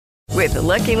With the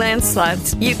Lucky Land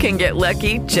Slots, you can get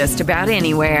lucky just about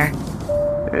anywhere.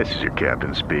 This is your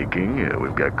captain speaking.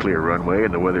 We've got clear runway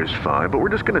and the weather's fine, but we're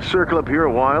just going to circle up here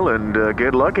a while and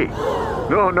get lucky.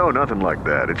 No, nothing like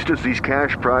that. It's just these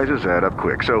cash prizes add up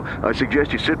quick. So I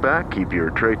suggest you sit back, keep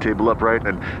your tray table upright,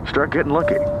 and start getting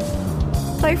lucky.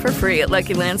 Play for free at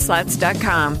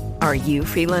LuckyLandSlots.com. Are you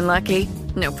feeling lucky?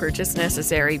 No purchase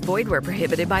necessary. Void where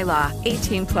prohibited by law.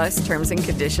 18 plus terms and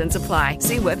conditions apply.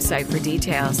 See website for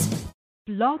details.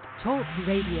 Blog Talk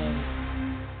Radio.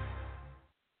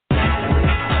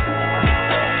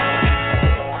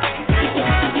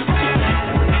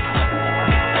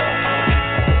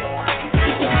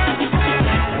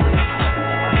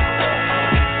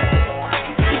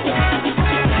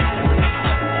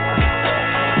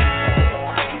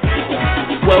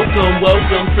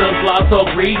 Welcome to Blog Talk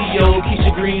Radio.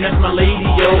 Keisha Green, that's my lady,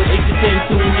 yo. 8 to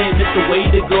 10, tune in, it's the way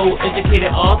to go.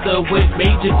 Educated author with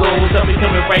major goals. I'm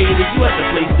becoming writer, you at the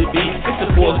place to be. It's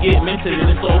the board, get mentored, and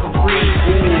it's all for free.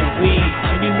 Ooh,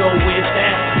 and you know where it's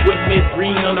at. With Miss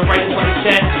Green on the right side of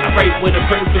chat. I write with a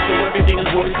purpose, so everything is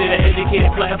worth it. An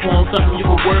educated platform, something you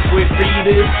can work with.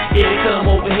 Readers, yeah, come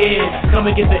over here. Come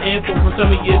and get the info from some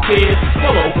of your peers.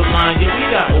 Call open line, yeah, we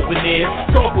got open ears.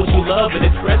 Talk what you love and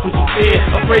express what you fear.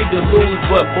 Afraid to lose,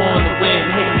 but born to win.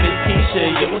 Hey, Miss Keisha,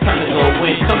 yeah, what time to go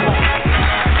win? Come on.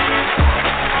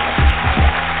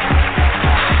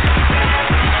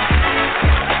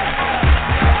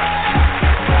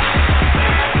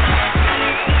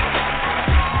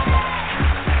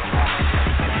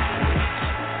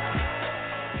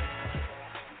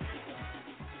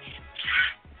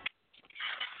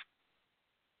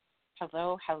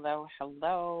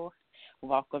 Hello.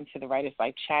 Welcome to the Writer's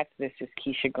Life Chats. This is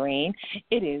Keisha Green.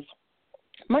 It is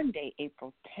Monday,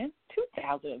 April 10th,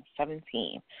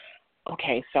 2017.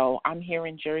 Okay, so I'm here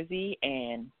in Jersey,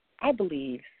 and I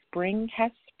believe spring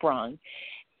has sprung.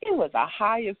 It was a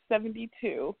high of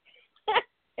 72,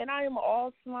 and I am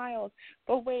all smiles.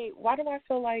 But wait, why do I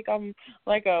feel like I'm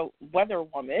like a weather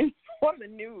woman on the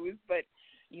news? But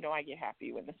you know, I get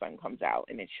happy when the sun comes out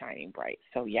and it's shining bright.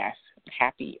 So, yes,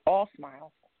 happy, all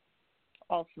smiles.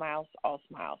 All smiles.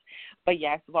 But,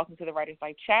 yes, welcome to the Writer's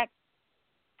Life Chat.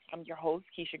 I'm your host,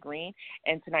 Keisha Green,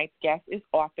 and tonight's guest is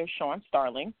author Shawn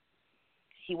Starling.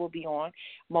 He will be on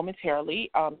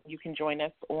momentarily. You can join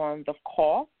us on the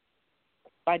call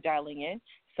by dialing in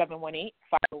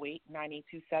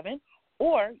 718-508-9827,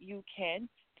 or you can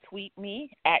tweet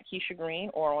me at Keisha Green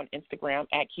or on Instagram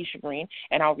at Keisha Green,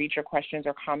 and I'll read your questions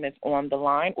or comments on the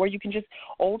line. Or you can just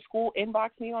old school inbox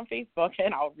me on Facebook,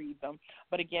 and I'll read them.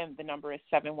 But again, the number is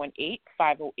 718-508-9827.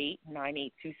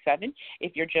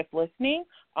 If you're just listening,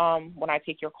 when I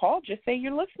take your call, just say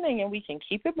you're listening, and we can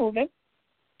keep it moving.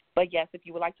 But, yes, if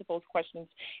you would like to post questions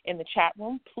in the chat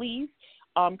room, please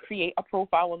create a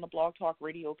profile on the Blog Talk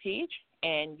Radio page,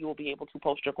 and you will be able to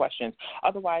post your questions.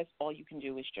 Otherwise, all you can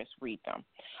do is just read them.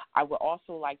 I would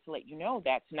also like to let you know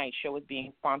that tonight's show is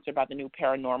being sponsored by the new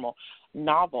paranormal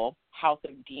novel, House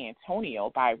of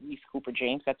D'Antonio by Reese Cooper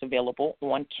James. That's available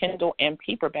on Kindle and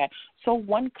paperback. So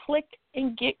one click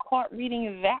and get caught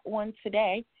reading that one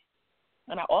today.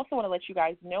 And I also want to let you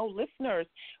guys know, listeners,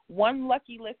 one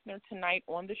lucky listener tonight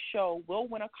on the show will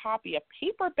win a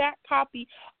paperback copy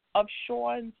of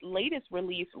Shawn's latest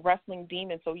release, Wrestling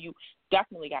Demon. So you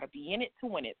definitely got to be in it to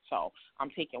win it. So I'm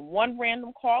taking one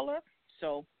random caller.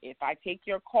 So if I take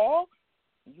your call,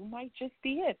 you might just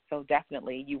be it. So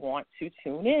definitely you want to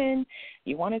tune in.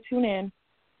 You want to tune in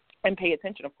and pay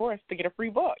attention, of course, to get a free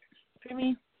book. I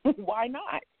mean, why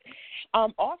not?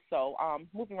 Also,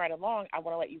 moving right along, I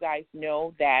want to let you guys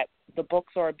know that the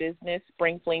Books Are a Business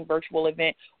Spring Fling virtual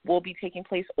event will be taking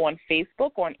place on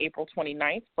Facebook on April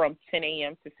 29th from 10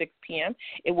 a.m. to 6 p.m.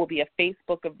 It will be a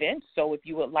Facebook event, so if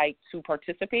you would like to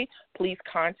participate, please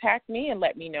contact me and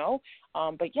let me know.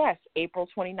 But, yes, April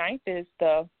 29th is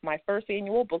my first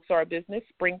annual Books Are a Business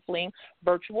Spring Fling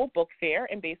virtual book fair,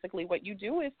 and basically what you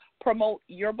do is promote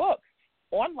your books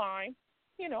online,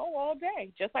 all day,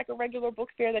 just like a regular book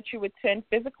fair that you attend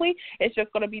physically. It's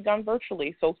just going to be done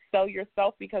virtually. So sell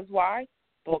yourself, because why?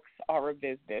 Books are a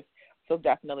business. So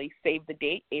definitely save the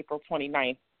date, April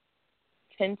 29th,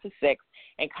 10 to 6,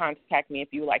 and contact me if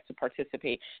you would like to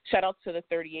participate. Shout out to the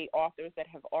 38 authors that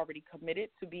have already committed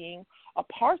to being a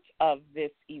part of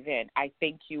this event. I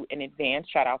thank you in advance.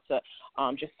 Shout out to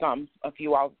just a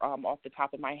few off the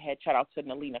top of my head. Shout out to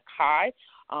Nalina Kai,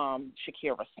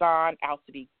 Shakira Rassan,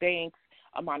 Al-Sadiq Banks,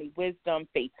 Amani Wisdom,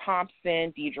 Faye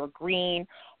Thompson, Deidre Green,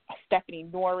 Stephanie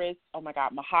Norris, oh my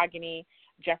God, Mahogany,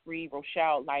 Jeffrey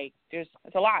Rochelle. Like, it's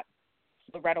a lot.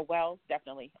 Loretta Wells,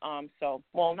 definitely. So,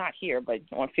 well, not here, but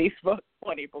on Facebook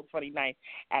on April 29th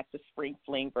at the Spring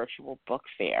Fling Virtual Book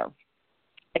Fair.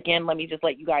 Again, let me just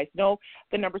let you guys know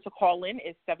the number to call in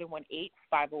is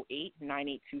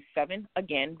 718-508-9827.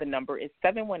 Again, the number is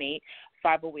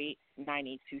 718-508-9827.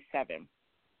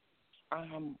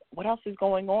 What else is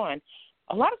going on?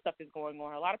 A lot of stuff is going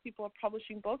on. A lot of people are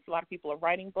publishing books. A lot of people are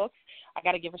writing books. I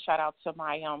got to give a shout-out to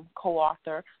my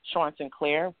co-author, Shawn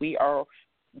Sinclair. We are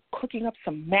cooking up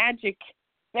some magic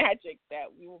that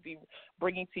we will be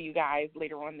bringing to you guys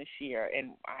later on this year,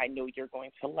 and I know you're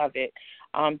going to love it,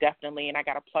 definitely. And I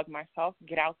got to plug myself.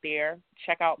 Get out there,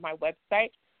 check out my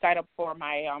website, sign up for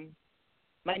my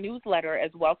my newsletter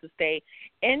as well to stay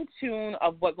in tune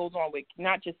of what goes on with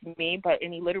not just me, but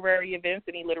any literary events,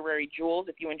 any literary jewels.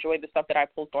 If you enjoy the stuff that I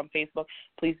post on Facebook,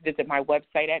 please visit my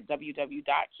website at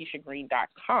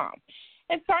www.keishagreen.com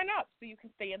and sign up so you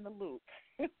can stay in the loop.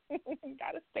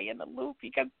 Got to stay in the loop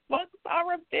because books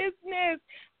are a business.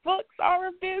 Books are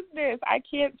a business. I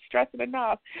can't stress it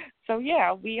enough. So,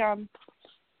 yeah,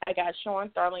 I got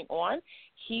Shawn Starling on.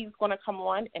 He's going to come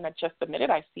on in just a minute.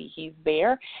 I see he's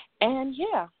there. And,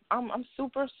 yeah, I'm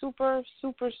super, super,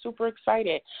 super, super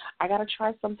excited. I got to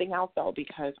try something out, though,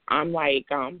 because I'm like,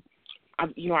 I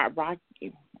rock,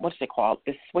 what's it called,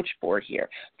 this switchboard here.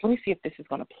 So let me see if this is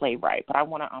going to play right. But I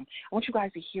want you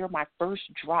guys to hear my first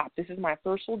drop. This is my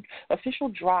first official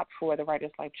drop for the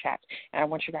Writers Life Chat. And I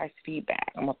want you guys'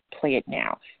 feedback. I'm going to play it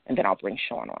now, and then I'll bring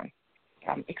Shawn on.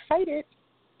 I'm excited.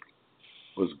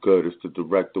 What's good? It's the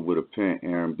director with a pen,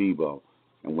 Aaron Bebo.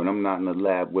 And when I'm not in the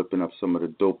lab whipping up some of the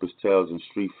dopest tales in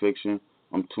street fiction,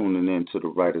 I'm tuning in to the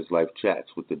Writers Life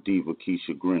Chats with the diva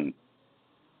Keisha Green.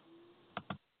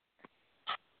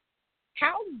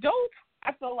 How dope.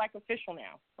 I feel like official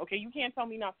now. Okay, you can't tell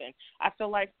me nothing. I feel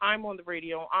like I'm on the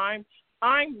radio. I'm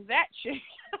that chick.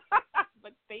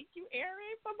 But thank you,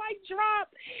 Aaron, for my drop.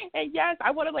 And, yes,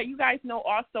 I want to let you guys know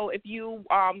also if you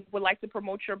would like to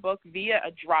promote your book via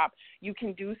a drop, you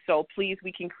can do so. Please,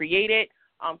 we can create it.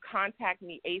 Contact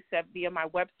me ASAP via my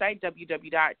website,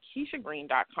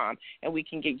 www.keishagreen.com, and we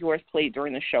can get yours played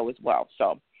during the show as well.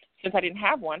 So since I didn't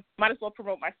have one, might as well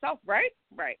promote myself, right?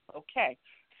 Right. Okay.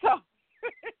 So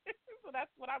so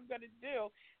that's what I'm going to do.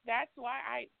 This is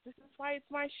why it's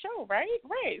my show, right?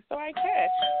 Right. So I can.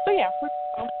 So, yeah.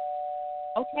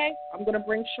 Okay. I'm going to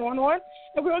bring Shawn on,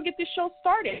 and we're going to get this show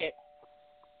started.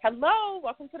 Hello.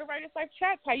 Welcome to the Writers Life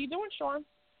Chats. How you doing, Shawn?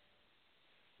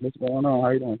 What's going on?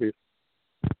 How you doing, Pete?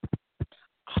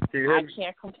 I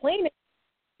can't complain.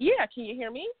 Yeah. Can you hear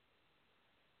me?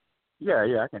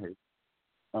 Yeah, I can hear you.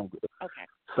 I'm good. Okay.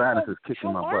 Sinus is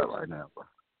kicking my butt right now. Bro.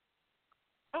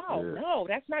 Oh, yeah. No,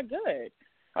 that's not good.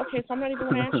 Okay, so I'm not even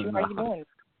going to ask you how you doing.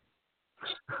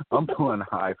 I'm doing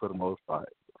high for the most part.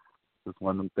 It's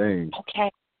one of them things.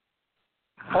 Okay,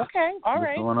 all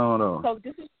right. What's going on, though? So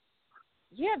this is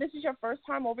your first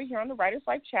time over here on the Writers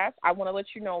Life Chats. I want to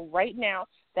let you know right now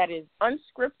that is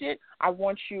unscripted. I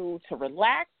want you to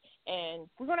relax, and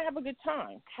we're going to have a good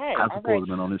time. Okay, I'm supposed to have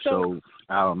been on this show,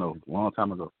 I don't know, a long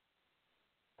time ago.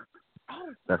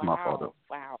 Oh, that's my fault, though.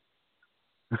 Wow.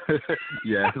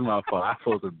 Yeah, it's my fault. I'm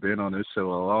supposed to have been on this show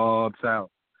a long time.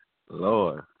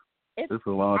 Lord, this is a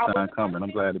long time coming.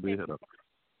 I'm glad to be here, though.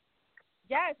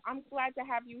 Yes, I'm glad to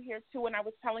have you here, too. And I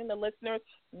was telling the listeners,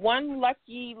 one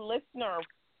lucky listener,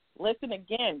 listen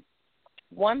again,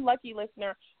 one lucky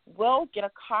listener will get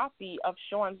a copy of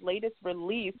Shawn's latest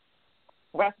release,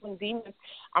 Wrestling Demons.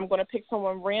 I'm going to pick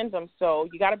someone random, so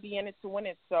you got to be in it to win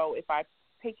it. So if I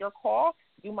take your call,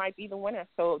 you might be the winner.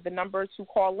 So the number to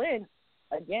call in,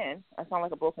 again, I sound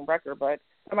like a broken record, but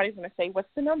somebody's going to say, what's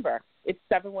the number? It's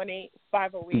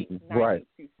 718-508-9827.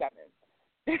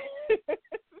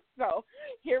 So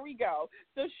here we go.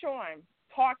 So, Shawn,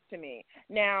 talk to me.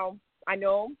 Now, I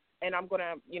know, and I'm going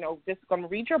to, just going to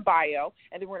read your bio,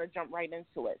 and then we're going to jump right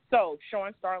into it. So,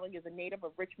 Shawn Starling is a native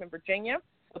of Richmond, Virginia,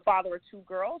 the father of two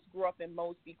girls, grew up in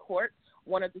Mosby Court,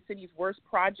 one of the city's worst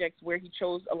projects where he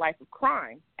chose a life of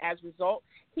crime. As a result,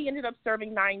 he ended up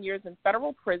serving 9 years in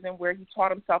federal prison where he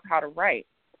taught himself how to write.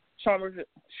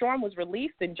 Shawn was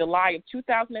released in July of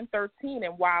 2013,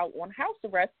 and while on house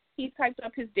arrest, he typed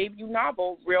up his debut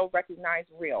novel, Real Recognize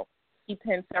Real. He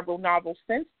penned several novels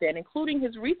since then, including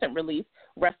his recent release,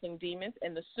 Wrestling Demons,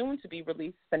 and the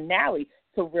soon-to-be-released finale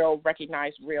to Real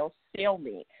Recognize Real,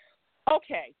 Stalemate.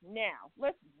 Okay, now,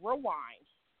 let's rewind.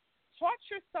 Taught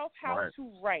yourself how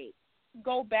to write.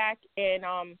 Go back and,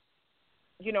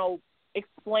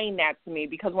 explain that to me,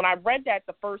 because when I read that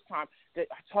the first time, I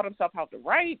taught himself how to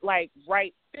write, like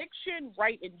write fiction,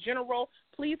 write in general.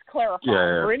 Please clarify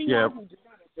for anyone who does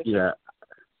not understand.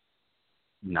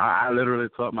 No, I literally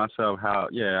taught myself how.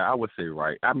 Yeah, I would say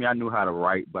write. I mean, I knew how to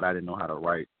write, but I didn't know how to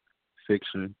write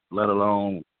fiction, let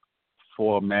alone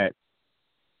format.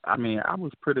 I mean, I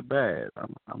was pretty bad.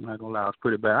 I'm not gonna lie, I was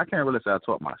pretty bad. I can't really say I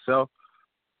taught myself.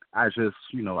 I just,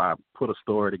 I put a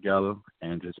story together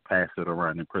and just passed it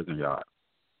around the prison yard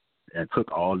and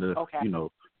took all the,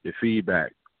 the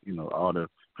feedback, all the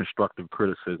constructive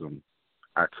criticism.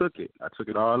 I took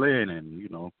it all in, and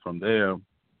from there,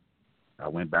 I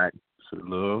went back to the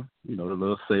little, the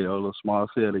little small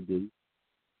cell they gave,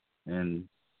 and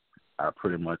I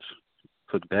pretty much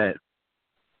took that,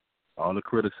 all the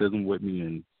criticism with me,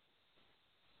 and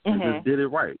just did it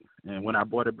right. And when I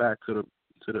brought it back to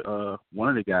the one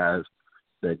of the guys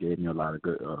that gave me a lot of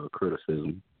good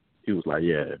criticism, he was like,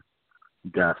 "Yeah,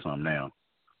 you got some now."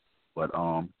 But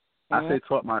I say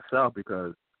taught myself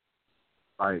because,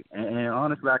 and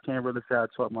honestly, I can't really say I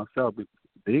taught myself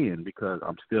then because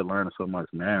I'm still learning so much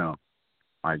now.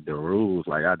 Like the rules,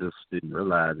 I just didn't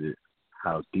realize it,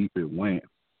 how deep it went.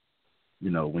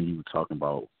 When you were talking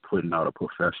about putting out a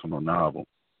professional novel.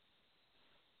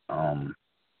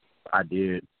 I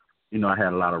did, I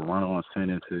had a lot of run-on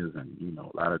sentences and, a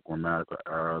lot of grammatical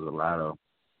errors, a lot of,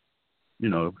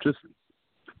 just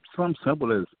something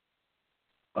simple as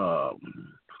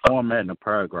formatting a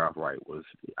paragraph right was,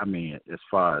 as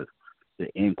far as the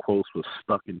end quotes was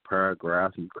stuck in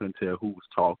paragraphs and you couldn't tell who was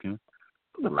talking.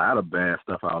 There was a lot of bad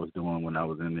stuff I was doing when I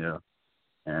was in there.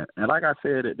 And like I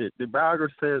said, the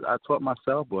biographer says I taught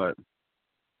myself, but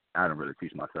I didn't really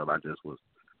teach myself. I just was,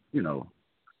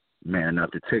 man enough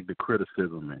to take the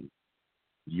criticism and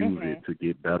use it to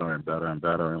get better and better and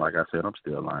better. And like I said, I'm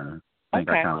still learning. I think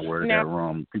I kind of worded that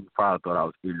wrong. People probably thought I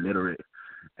was illiterate,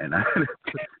 and I had to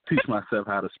teach myself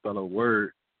how to spell a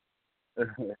word.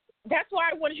 That's why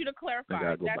I wanted you to clarify.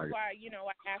 That's why, I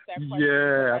asked that question.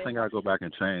 Yeah, I think I'll go back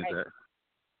and change that.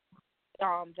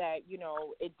 That,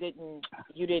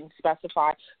 you didn't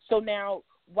specify. So now,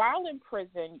 while in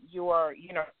prison, you're,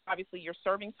 obviously you're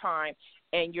serving time,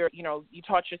 and you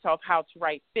taught yourself how to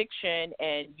write fiction,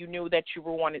 and you knew that you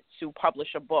wanted to publish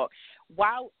a book.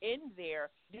 While in there,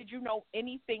 did you know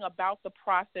anything about the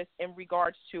process in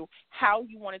regards to how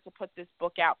you wanted to put this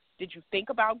book out? Did you think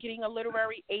about getting a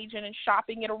literary agent and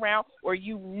shopping it around, or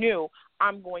you knew,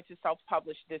 I'm going to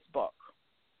self-publish this book?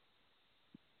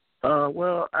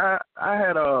 Well, I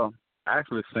had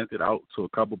actually sent it out to a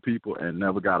couple people and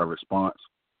never got a response.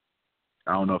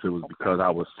 I don't know if it was because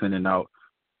I was sending out.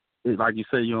 Like you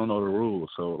said, you don't know the rules,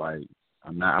 so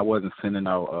I wasn't sending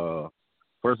out.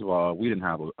 First of all, we didn't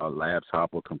have a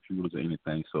laptop or computers or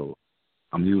anything, so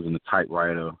I'm using a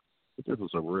typewriter. This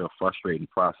was a real frustrating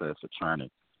process of trying to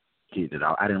get it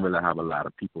out. I didn't really have a lot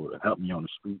of people to help me on the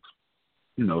streets.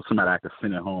 Somebody I could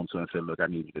send it home to and say, "Look, I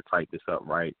need you to type this up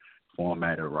right,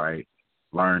 format it right,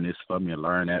 learn this for me and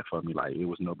learn that for me." It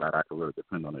was nobody I could really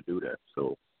depend on to do that.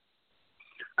 So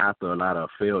after a lot of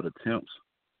failed attempts,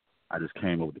 I just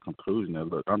came up with the conclusion that,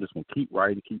 look, I'm just going to keep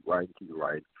writing.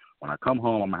 When I come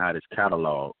home, I'm going to have this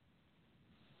catalog,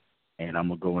 and I'm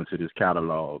going to go into this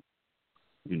catalog,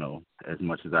 as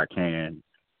much as I can,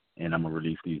 and I'm going to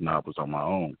release these novels on my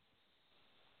own.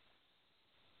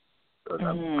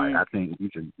 I think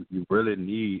you really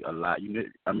need a lot.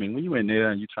 When you're in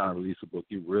there and you're trying to release a book,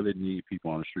 you really need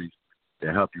people on the streets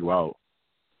to help you out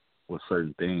with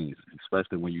certain things,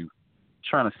 especially when you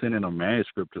trying to send in a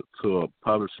manuscript to a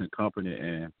publishing company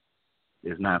and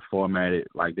it's not formatted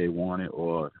like they want it,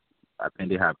 or I think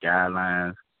they have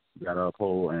guidelines you got to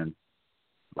uphold, and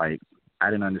I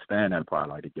didn't understand that part,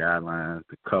 the guidelines,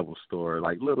 the cover story,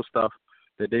 little stuff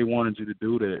that they wanted you to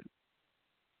do that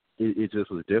it just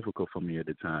was difficult for me at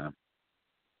the time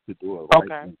to do it right.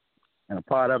 Okay. And a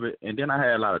part of it, and then I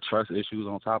had a lot of trust issues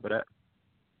on top of that,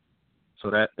 so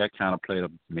that kind of played a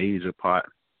major part.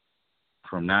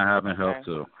 From not having help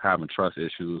to having trust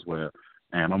issues where,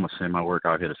 I'm going to send my work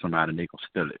out here to somebody and they going to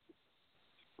steal it.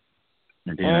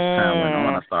 And then as time went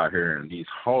on, I started hearing these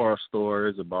horror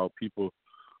stories about people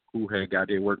who had got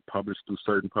their work published through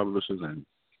certain publishers and,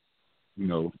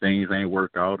 things ain't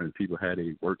work out and people had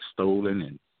their work stolen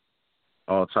and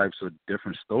all types of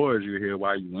different stories you hear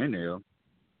while you in there. And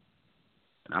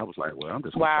I was like, well, I'm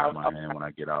just going to try my hand when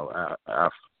I get out.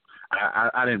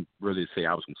 I didn't really say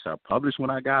I was going to self-publish when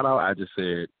I got out. I just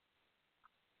said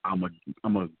I'm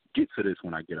gonna get to this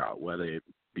when I get out, whether it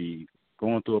be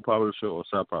going through a publisher or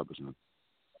self-publishing.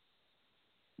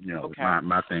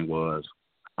 My thing was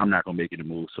I'm not going to make any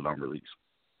moves till I'm released.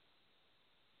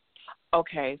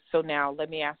 Okay, so now let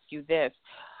me ask you this.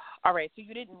 All right, so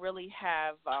you didn't really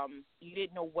have, you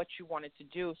didn't know what you wanted to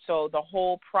do. So the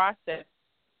whole process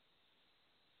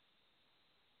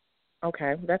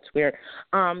Okay, that's weird.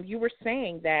 You were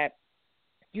saying that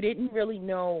you didn't really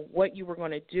know what you were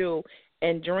going to do,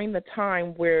 and during the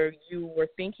time where you were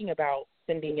thinking about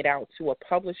sending it out to a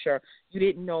publisher, you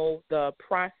didn't know the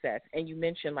process. And you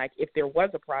mentioned, like, if there was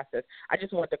a process. I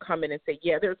just wanted to come in and say,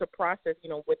 yeah, there's a process,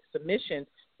 with submissions,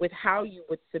 with how you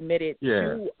would submit it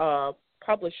to a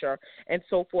publisher and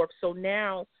so forth. So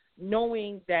now,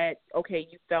 knowing that, okay,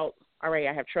 you felt, all right,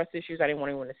 I have trust issues, I didn't want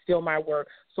anyone to steal my work,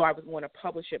 so I was going to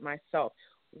publish it myself.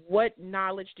 What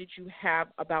knowledge did you have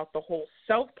about the whole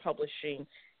self-publishing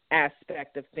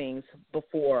aspect of things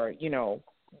before,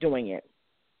 doing it,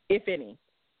 if any?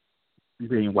 You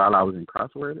mean while I was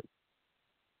incarcerated?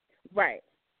 Right.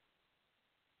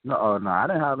 No, I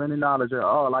didn't have any knowledge at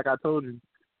all. Like I told you,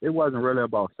 it wasn't really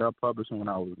about self-publishing when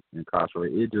I was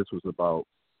incarcerated. It just was about,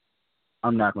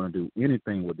 I'm not going to do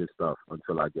anything with this stuff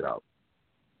until I get out.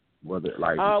 Whether,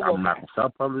 I'm not going to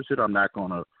self-publish it, I'm not going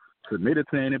to submit it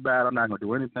to anybody, I'm not going to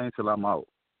do anything till I'm out.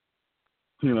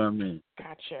 You know what I mean?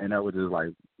 Gotcha. And that was just like,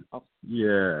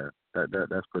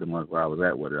 that's pretty much where I was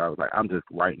at with it. I was like, I'm just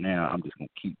going to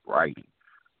keep writing.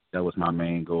 That was my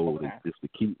main goal, just to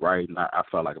keep writing. I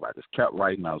felt like if I just kept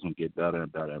writing, I was going to get better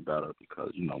and better and better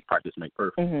because, practice makes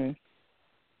perfect. Mm-hmm.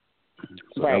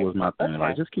 So that was my thing.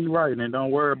 Like, just keep writing and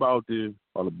don't worry about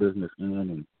all the business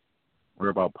and worry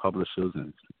about publishers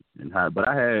and how. But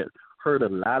I had heard a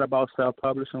lot about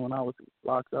self-publishing when I was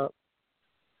locked up.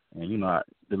 And,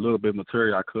 the little bit of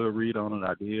material I could read on it,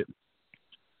 I did.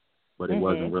 But it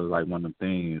wasn't really like one of them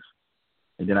things.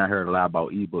 And then I heard a lot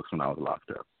about ebooks when I was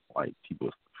locked up. Like, people,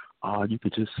 you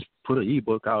could just put an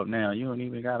ebook out now. You don't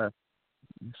even got to,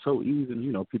 it's so easy.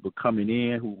 People coming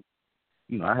in who,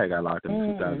 I had got locked up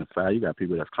in 2005. You got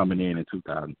people that's coming in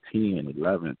 2010,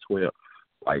 11, 12.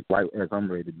 Like, right as I'm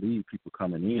ready to leave, people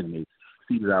coming in and they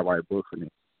see that I write books and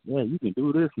you can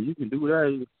do this and you can do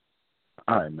that.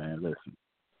 All right, man, listen.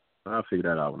 I'll figure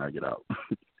that out when I get out.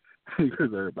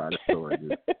 Because everybody's story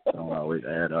just don't always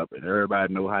add up, and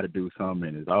everybody know how to do something,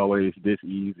 and it's always this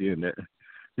easy and that.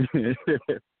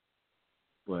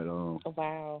 But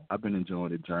wow, I've been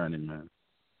enjoying the journey, man.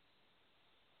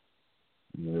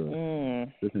 Yeah,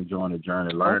 just enjoying the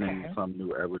journey, learning something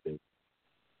new every day.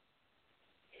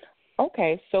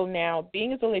 Okay, so now,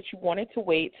 being as though that you wanted to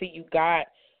wait till you got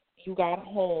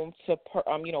home to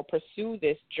pursue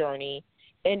this journey,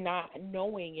 and not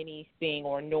knowing anything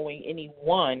or knowing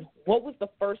anyone, what was the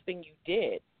first thing you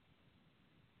did?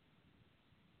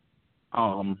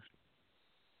 When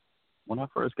I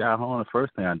first got home, the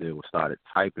first thing I did was started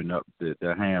typing up the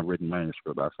handwritten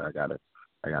manuscript. I said I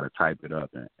gotta type it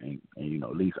up and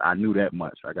at least I knew that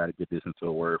much. I gotta get this into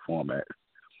a Word format.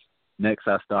 Next,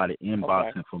 I started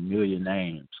inboxing familiar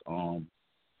names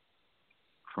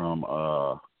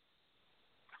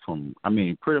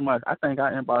pretty much, I think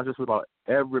I inboxed just about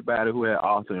everybody who had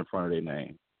author in front of their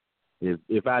name.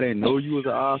 If I didn't know you was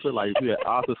an author, like if you had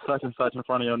author such and such in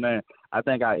front of your name, I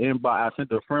think I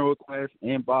sent a friend request,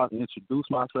 inbox, introduced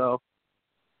myself,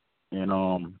 and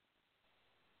a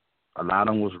lot of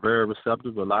them was very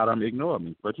receptive. A lot of them ignored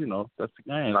me, but that's the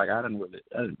game. Like that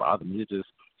didn't bother me. It just,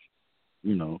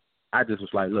 I just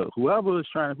was like, look, whoever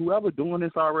doing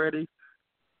this already,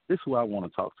 this is who I want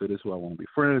to talk to. This is who I want to be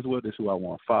friends with. This is who I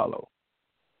want to follow.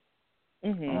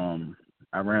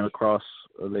 I ran across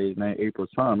a lady named April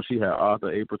Thomas. She had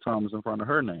author April Thomas in front of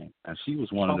her name, and she was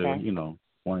one of the,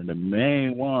 one of the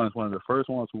main ones, one of the first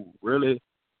ones who really,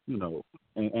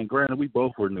 and granted we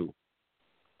both were new,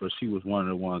 but she was one of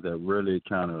the ones that really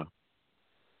kind of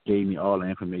gave me all the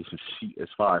information as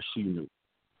far as she knew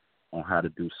on how to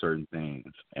do certain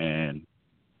things. And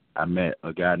I met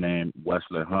a guy named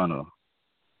Wesley Hunter,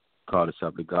 called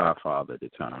himself the Godfather at the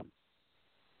time.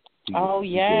 He gave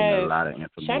me a lot of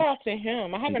information. Shout out to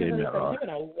him. I haven't heard from him in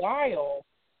a while.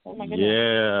 Oh my goodness.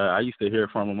 Yeah, I used to hear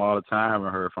from him all the time. I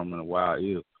haven't heard from him in a while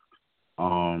either.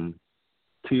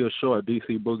 Tia Short,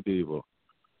 DC Book Diva,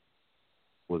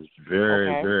 was very,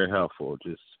 very helpful.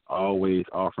 Just always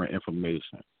offering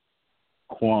information.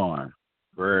 Quan,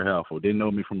 very helpful. Didn't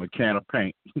know me from a can of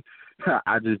paint.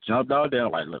 I just jumped out there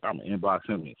like, look, I'm gonna inbox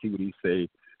him and see what he say.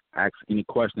 Ask any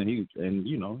question. He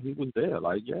was there.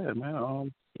 Like, yeah,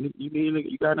 man.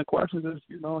 You got any questions?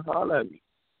 Just, holler at me.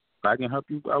 If I can help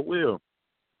you, I will.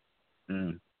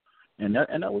 And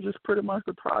that was just pretty much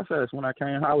the process when I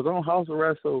came. I was on house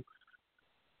arrest, so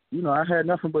I had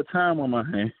nothing but time on my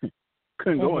hands.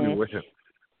 Couldn't go anywhere.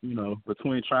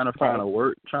 Between trying to find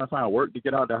work to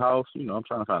get out the house. I'm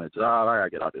trying to find a job. I gotta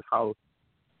get out this house,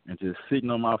 and just sitting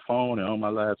on my phone and on my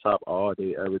laptop all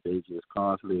day, every day, just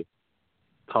constantly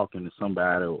talking to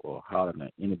somebody or hollering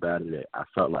at anybody that I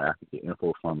felt like I could get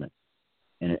info from it.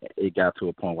 And it got to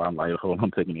a point where I'm like, hold on,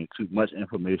 I'm taking in too much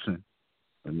information.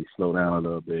 Let me slow down a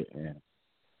little bit and,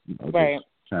 right. just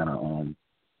kind of,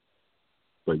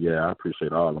 but yeah, I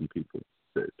appreciate all them people.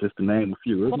 Just to name a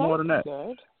few. There's more than that.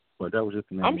 Good. But that was just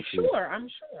to name I'm a few. I'm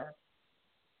sure.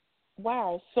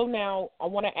 Wow. So now I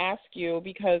want to ask you,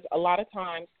 because a lot of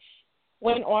times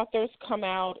when authors come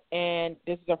out and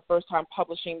this is their first time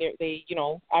publishing, they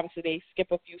obviously they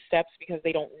skip a few steps because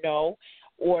they don't know,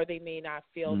 or they may not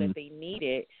feel that they need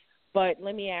it. But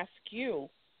let me ask you,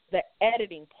 the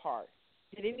editing part.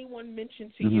 Did anyone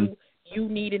mention to you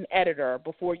need an editor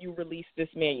before you release this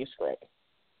manuscript?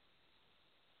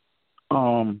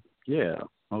 Yeah,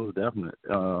 most definitely.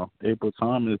 April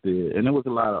Thomas did, and there was a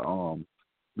lot of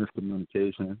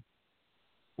miscommunication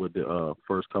with the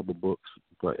first couple books.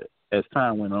 But as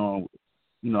time went on,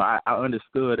 I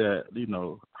understood that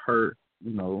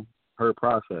her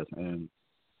process, and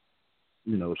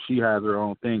she has her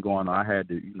own thing going on. I had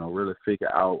to really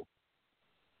figure out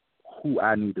who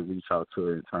I need to reach out to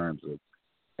in terms of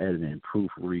editing,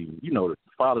 proofreading. To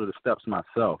follow the steps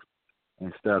myself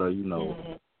instead of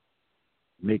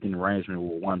making arrangements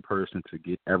with one person to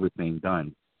get everything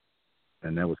done.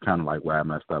 And that was kind of like where I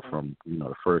messed up from,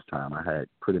 the first time. I had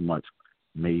pretty much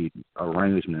made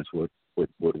arrangements with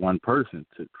one person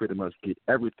to pretty much get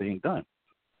everything done.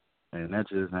 And that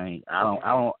just ain't,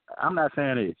 I'm not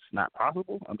saying it's not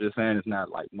possible. I'm just saying it's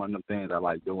not like one of the things I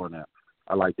like doing now.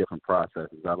 I like different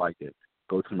processes. I like to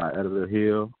go to my editor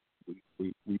here.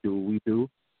 We do what we do.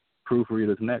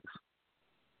 Proofreaders next.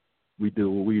 We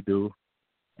do what we do.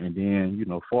 And then,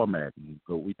 formatting.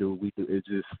 So we do. It's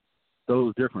just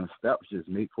those different steps just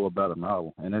make for a better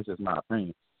novel. And that's just my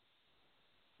opinion.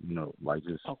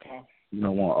 Okay. You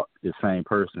don't want the same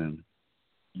person,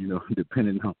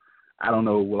 depending on, I don't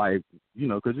know,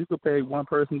 because you could pay one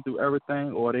person to do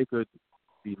everything, or they could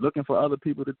be looking for other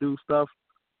people to do stuff.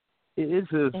 It's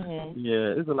just,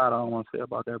 it's a lot I don't want to say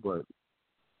about that, but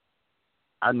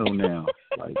I know now.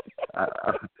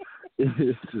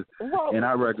 It's just, and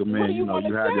I recommend, you have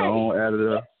your own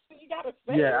editor. You gotta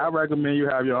say I recommend you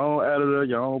have your own editor,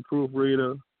 your own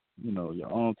proofreader,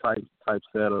 your own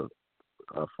typesetter,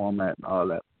 format, and all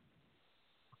that.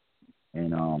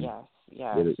 And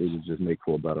yes. It would just make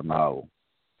for a better novel.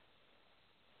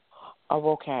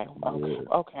 Oh, okay.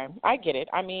 Okay. I get it.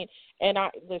 I mean, and I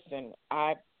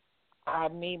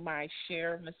made my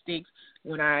share of mistakes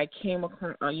when I came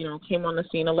on the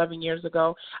scene 11 years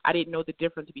ago. I didn't know the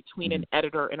difference between an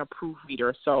editor and a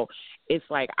proofreader. So it's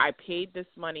like I paid this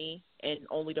money and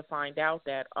only to find out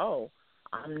that,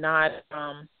 I'm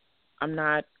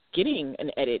not getting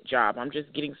an edit job. I'm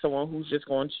just getting someone who's just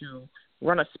going to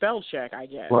run a spell check, I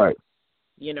guess. Right.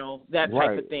 That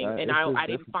type of thing. And I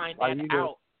didn't find that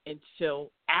out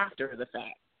until after the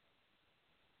fact.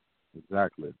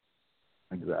 Exactly.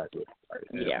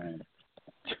 Yeah.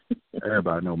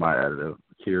 Everybody know my editor,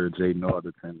 Kira J.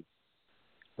 Northerton,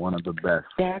 one of the best.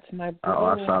 That's my boy.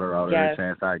 I shout her out every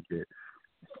chance I get.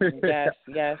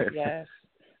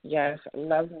 Yes.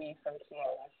 Love me some Kira.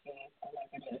 Oh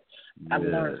my goodness. I've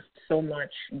learned so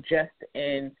much just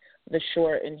in the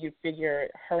short, and you figure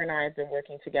her and I have been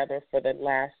working together for the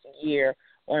last year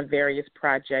on various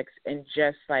projects, and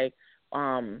just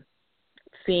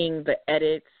seeing the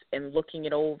edits and looking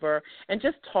it over and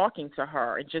just talking to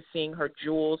her and just seeing her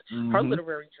jewels, her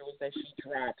literary jewels that she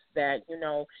drops, that,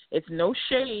 it's no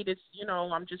shade. It's,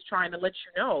 I'm just trying to let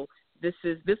you know this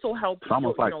will help. It's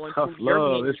almost like tough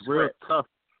love. It's real tough.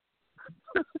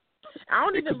 I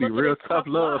don't even look at it tough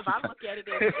love. I look at it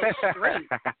as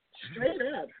straight up. That's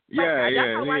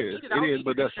how I need it. I don't need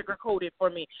it to sugarcoat it for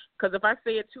me. Because if I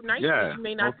say it too nicely, you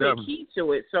may not take heed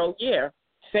to it. So,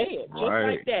 say it just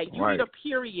like that. You need a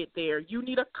period there. You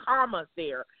need a comma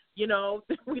there. We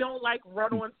don't like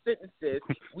run-on sentences.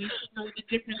 We should know the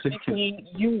difference between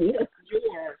you,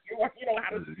 your,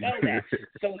 how to spell that.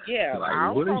 So,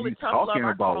 I'll what call are you it tough talking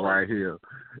love. about right here?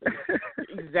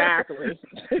 Exactly.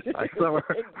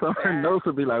 Some notes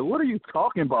would be like, what are you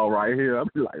talking about right here? I'll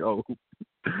be like,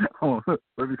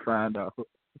 let me find out.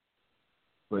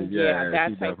 But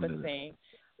that type of thing.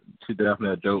 She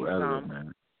definitely a dope editor,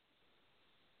 man.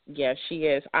 Yeah, she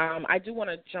is. I do want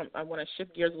to I want to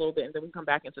shift gears a little bit, and then we come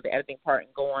back into the editing part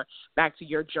and go on back to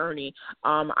your journey.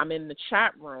 I'm in the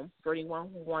chat room. For anyone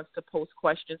who wants to post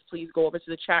questions, please go over to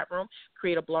the chat room,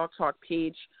 create a Blog Talk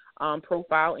page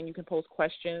profile, and you can post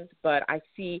questions. But I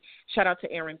see, shout out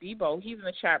to Aaron Bebo. He's in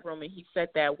the chat room, and he said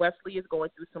that Wesley is going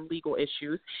through some legal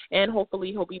issues, and hopefully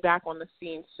he'll be back on the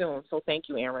scene soon. So thank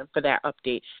you, Aaron, for that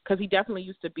update, because he definitely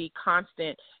used to be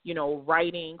constant,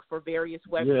 writing for various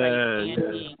websites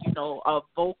and being, a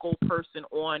vocal person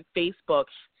on Facebook,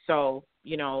 So,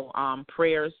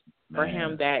 prayers for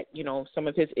him that, some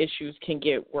of his issues can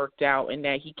get worked out and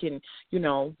that he can,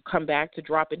 come back to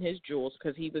dropping his jewels,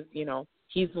 because he was,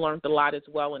 he's learned a lot as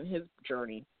well in his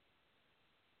journey.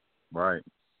 Right.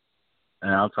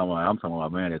 And I'm talking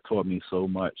about, man, it taught me so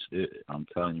much. I'm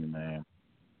telling you, man.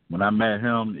 When I met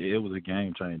him, it was a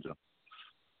game changer.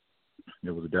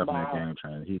 It was definitely a game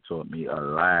changer. He taught me a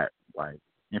lot, like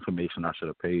information I should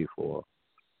have paid for,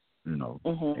 and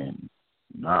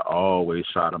I always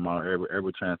shout him out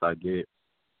every chance I get,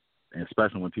 and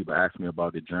especially when people ask me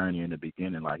about the journey in the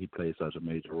beginning, like he played such a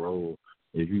major role.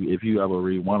 If you ever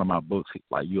read one of my books,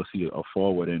 like you'll see a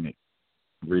foreword in it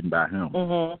written by him.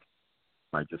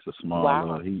 Like just a small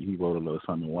little, he wrote a little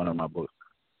something in one of my books.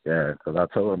 Yeah, because I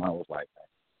told him, I was like,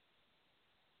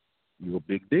 you a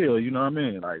big deal, you know what I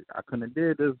mean? Like I couldn't have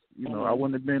did this, I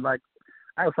wouldn't have been like,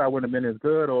 I wouldn't have been as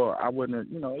good, or I wouldn't have,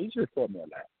 he just taught me a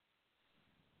lot.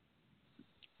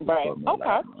 Right.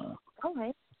 Okay. All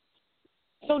right.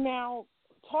 So now,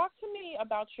 talk to me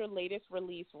about your latest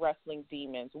release, Wrestling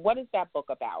Demons. What is that book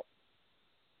about?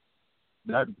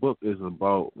 That book is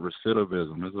about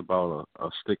recidivism. It's about a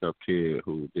stick-up kid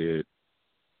who did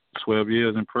 12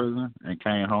 years in prison and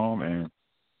came home, and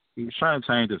he was trying to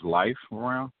change his life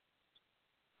around.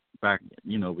 Back,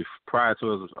 prior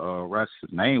to his arrest,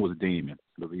 his name was Demon,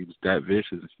 because he was that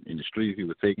vicious in the streets. He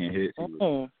was taking hits. He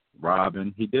was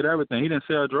robbing. He did everything. He didn't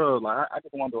sell drugs. Like I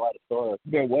just wanted to write a story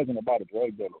that wasn't about a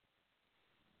drug dealer.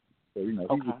 So he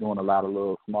was doing a lot of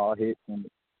little small hits in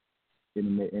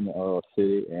the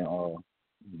city and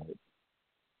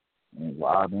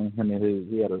robbing. Him and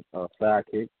he had a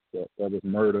sidekick that was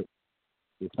murdered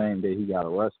the same day he got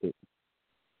arrested.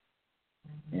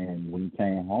 And when he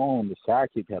came home, the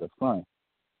sidekick had a son,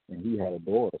 and he had a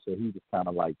daughter. So he was kind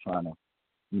of like trying to,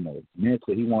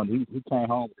 mentor. He came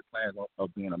home with the plans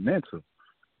of being a mentor,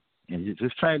 and he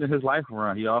just changing his life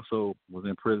around. He also was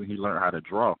in prison. He learned how to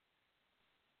draw.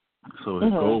 So his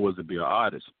goal was to be an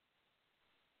artist.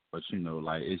 But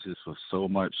it's just for so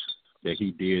much that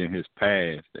he did in his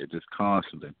past that just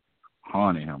constantly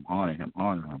haunting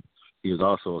him. He was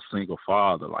also a single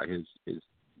father. Like his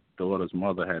daughter's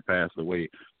mother had passed away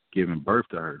giving birth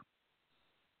to her.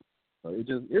 So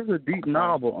it's a deep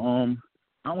novel.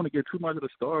 I don't want to get too much of the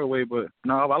story away, but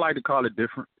no, I like to call it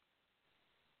different.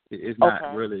 It's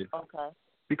not really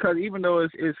because even though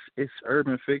it's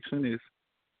urban fiction, it's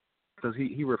because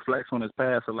he reflects on his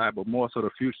past a lot, but more so the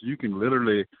future. You can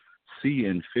literally see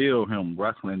and feel him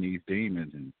wrestling these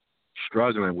demons and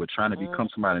struggling with trying to become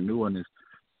somebody new. And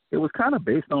it was kind of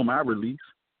based on my release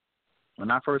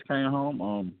when I first came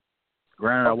home.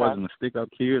 Granted, I wasn't a stick-up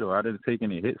kid, or I didn't take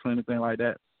any hits or anything like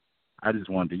that. I just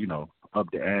wanted to, up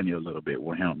the ante a little bit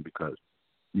with him because,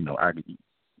 I could,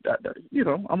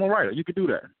 I'm a writer. You could do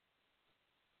that.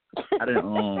 I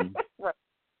didn't,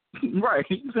 right.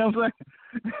 You see what I'm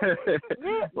saying?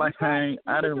 Like,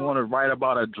 I didn't want to write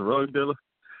about a drug dealer.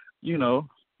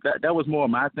 That was more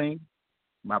my thing.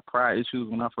 My pride issues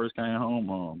when I first came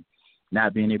home.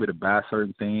 Not being able to buy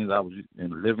certain things. I was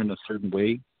living a certain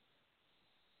way.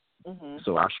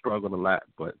 So I struggled a lot,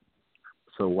 but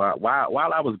so while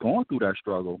I was going through that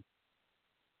struggle,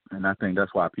 and I think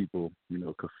that's why people,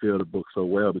 could feel the book so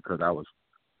well, because I was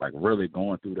like really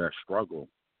going through that struggle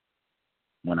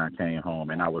when I came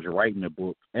home, and I was writing the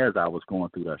book as I was going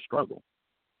through that struggle.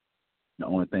 The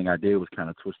only thing I did was kind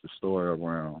of twist the story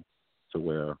around to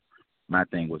where my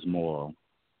thing was more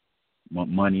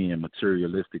money and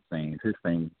materialistic things. His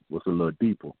thing was a little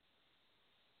deeper.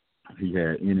 He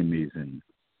had enemies and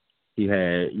he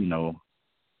had,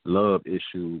 love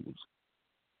issues,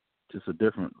 just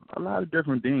a lot of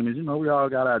different demons. We all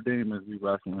got our demons we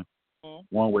wrestling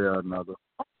one way or another.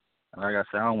 Like I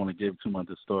said, I don't want to give too much of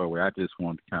the story away. I just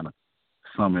want to kind of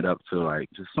sum it up to like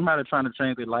just somebody trying to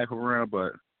change their life around,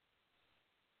 but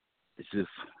it's just,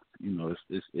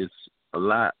 it's a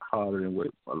lot harder than what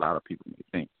a lot of people may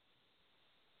think.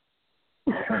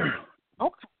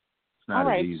 Okay. All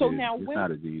right. So now it's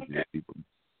not as easy as people.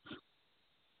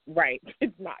 Right.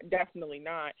 It's not, definitely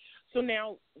not. So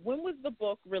now, when was the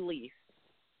book released?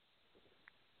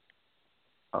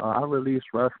 I released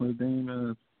Wrestling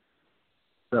Demons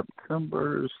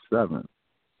September 7th.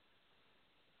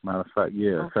 Matter of fact,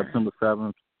 September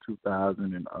 7th,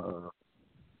 2000 and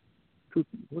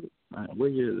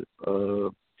what year is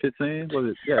it? 15? Was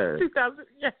it? Yeah. 2000.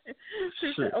 Yeah.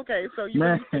 Okay, so you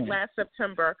released it last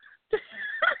September.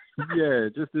 Yeah,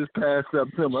 just this past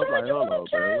September. I'm like, hold on,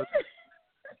 man.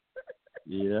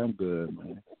 Yeah, I'm good,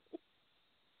 man.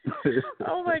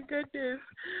 Oh my goodness.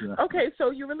 Okay,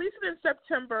 so you released it in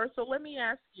September. So let me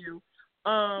ask you,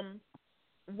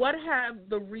 what have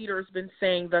the readers been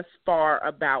saying thus far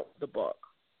about the book?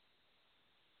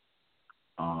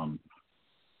 I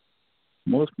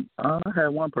had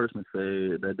one person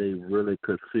say that they really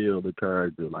could feel the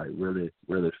character, like really,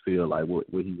 really feel like what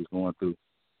he was going through.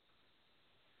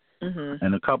 Mm-hmm.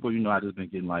 And a couple, I just been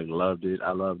getting like loved it.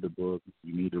 I love the book.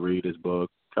 You need to read this book.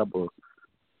 Couple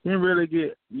didn't really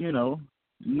get,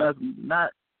 not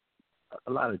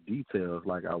a lot of details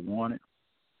like I wanted.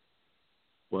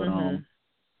 But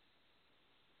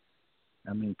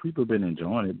I mean, people have been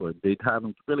enjoying it, but they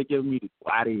haven't really given me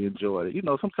why they enjoyed it.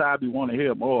 Sometimes you want to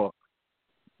hear more,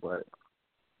 but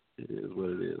it is what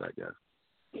it is, I guess.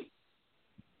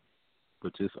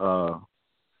 But just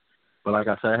but like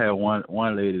I said, I had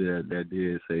one lady that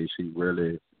did say she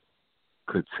really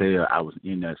could tell I was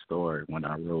in that story when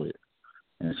I wrote it,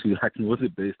 and she like, was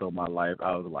it based on my life?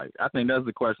 I was like, I think that's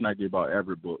the question I get about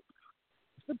every book.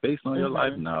 Is it based on your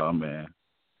life? No, man,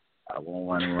 I won't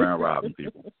run around robbing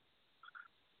people.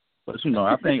 But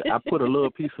I think I put a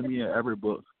little piece of me in every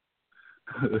book.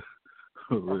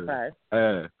 Okay.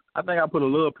 I think I put a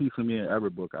little piece of me in every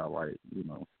book I write,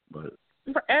 but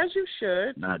as you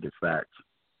should. Not the facts.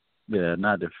 Yeah,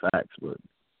 not the facts, but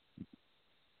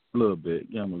a little bit.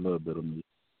 Give them a little bit of me.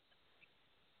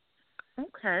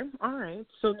 Okay, all right.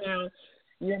 So now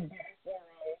you're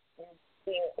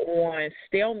back on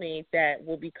Stalemate that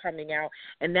will be coming out,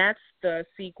 and that's the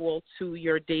sequel to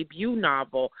your debut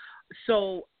novel.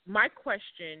 So my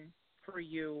question for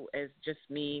you, as just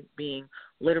me being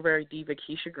literary diva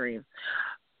Keisha Green,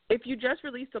 if you just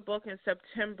released a book in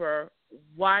September,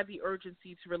 why the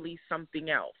urgency to release something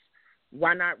else?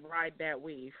 Why not ride that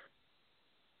wave?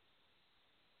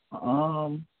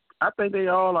 I think they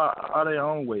all are their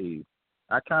own wave.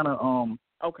 I kind of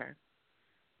Okay.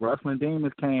 Wrestling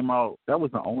Demons came out. That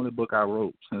was the only book I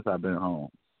wrote since I've been home.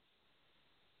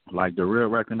 Like the Real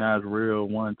Recognized Real,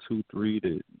 1, 2,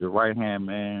 3, the Right Hand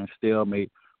Man,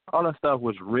 Stalemate, all that stuff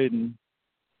was written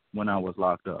when I was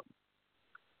locked up.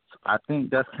 So I think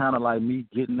that's kind of like me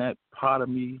getting that part of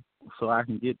me so I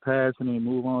can get past it and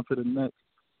move on to the next.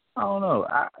 I don't know.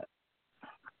 I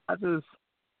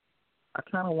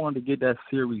kind of wanted to get that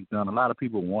series done. A lot of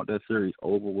people want that series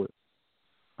over with,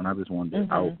 and I just wanted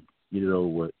to get it over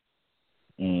with.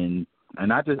 And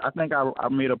I think I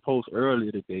made a post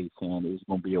earlier today saying it was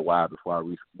going to be a while before I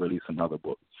release another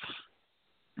book,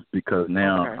 because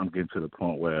now I'm getting to the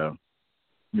point where,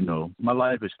 my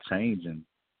life is changing.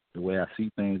 The way I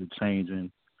see things are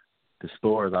changing. The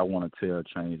stories I want to tell are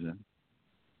changing.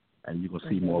 And you're going to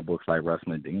see more books like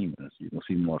Wrestling Demons. You're going to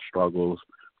see more struggles,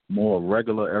 more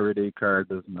regular everyday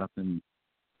characters, nothing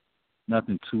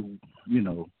too,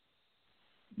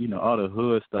 all the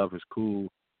hood stuff is cool.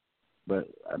 But,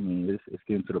 I mean, it's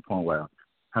getting to the point where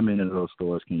how many of those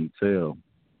stories can you tell?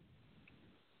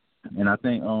 And I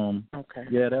think,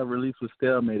 that release with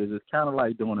Stalemate is just kind of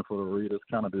like doing it for the readers,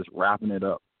 kind of just wrapping it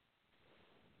up.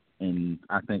 And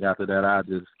I think after that, I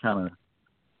just kind of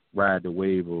ride the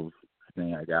wave of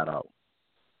thing I got out.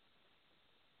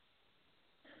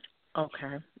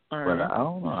 Okay. All right. But I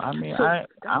don't know. I mean, I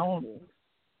don't.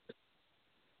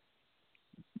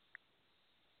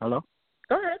 Hello?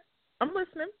 Go ahead. I'm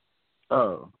listening. I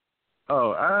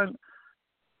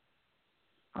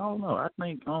don't know. I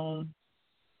think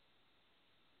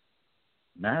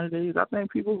nowadays I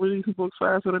think people releasing books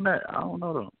faster than that. I don't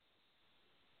know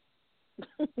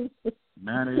though.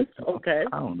 Nowadays, okay.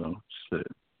 I don't know. Shit.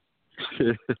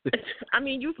 I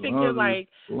mean, you figure like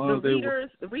the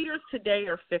readers today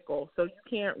are fickle, so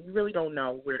you really don't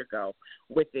know where to go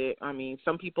with it. I mean,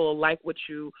 some people like what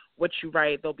you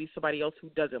write. There'll be somebody else who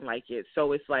doesn't like it.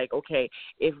 So it's like, okay,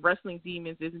 if Wrestling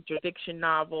Demons isn't your fiction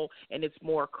novel and it's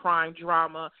more crime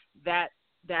drama, that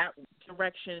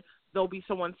direction, there'll be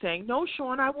someone saying, no,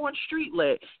 Shawn, I want street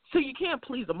lit. So you can't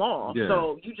please them all. Yeah.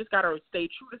 So you just got to stay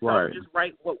true to self and just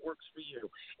write what works for you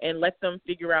and let them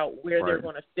figure out where they're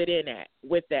going to fit in at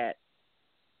with that.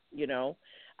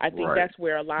 I think that's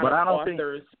where a lot of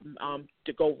authors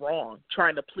to go wrong,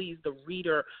 trying to please the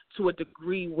reader to a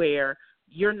degree where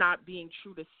you're not being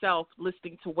true to self,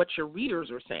 listening to what your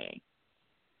readers are saying.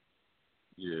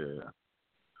 Yeah.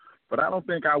 But I don't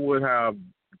think I would have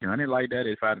done it like that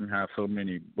if I didn't have so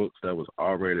many books that was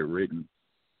already written.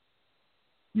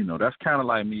 That's kind of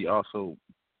like me also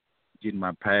getting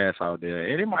my past out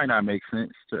there. And it might not make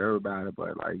sense to everybody,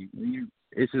 but like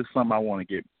it's just something I want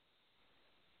to get.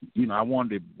 I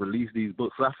wanted to release these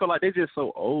books. So I feel like they're just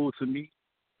so old to me.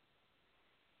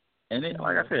 And it,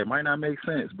 like I said, it might not make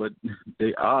sense, but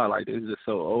they are. Like, they're just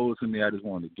so old to me. I just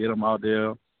wanted to get them out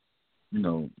there,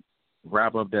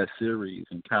 wrap up that series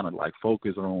and kind of like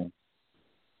focus on,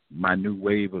 my new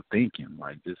wave of thinking,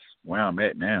 like just where I'm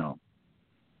at now.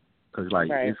 Because, like,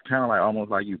 right. it's kind of like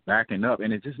almost like you backing up,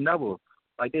 and it just never,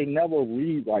 like, they never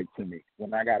read right to me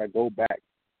when I got to go back to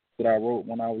what I wrote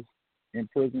when I was in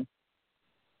prison.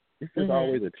 It's just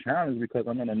always a challenge because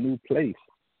I'm in a new place.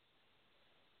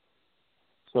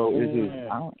 So it's just,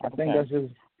 I think that's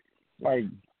just, like,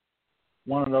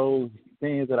 one of those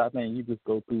things that I think you just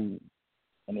go through,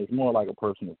 and it's more like a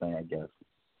personal thing, I guess.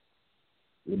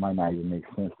 It might not even make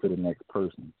sense to the next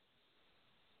person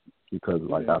because,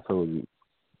 like I told you,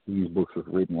 these books was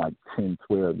written like 10,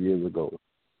 12 years ago.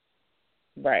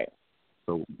 Right.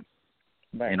 So,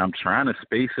 and I'm trying to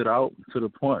space it out to the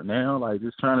point now, like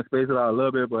just trying to space it out a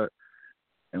little bit,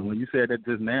 and when you said that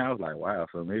just now, I was like, wow,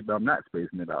 so maybe I'm not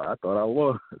spacing it out. I thought I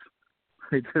was.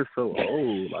 It's just so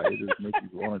old, like it just makes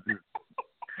you want to just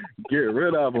get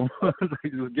rid of them.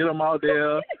 Just get them out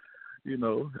there,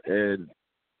 and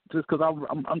just because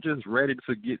I'm just ready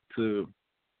to get to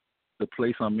the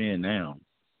place I'm in now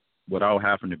without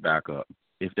having to back up,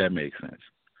 if that makes sense.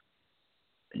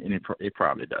 And it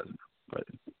probably doesn't, but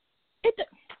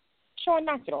Shawn,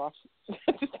 knock it off.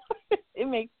 It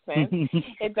makes sense.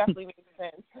 It definitely makes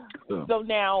sense. So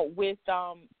now with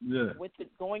it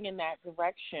going in that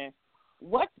direction,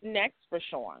 what's next for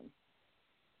Shawn?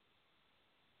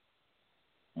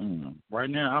 Right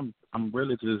now, I'm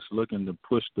really just looking to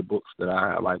push the books that I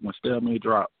have. Like when Stalemate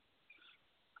dropped,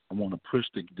 I want to push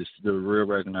the Real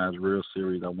Recognized Real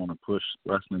series. I want to push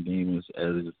Wrestling Demons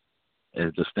as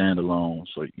the standalone.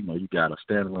 So you got a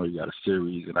standalone, you got a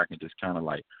series, and I can just kind of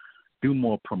like do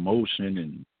more promotion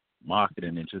and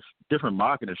marketing and just different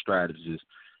marketing strategies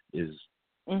is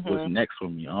what's next for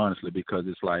me, honestly, because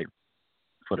it's like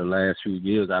for the last few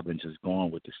years I've been just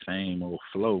going with the same old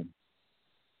flow.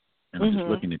 And I'm just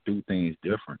looking to do things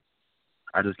different.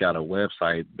 I just got a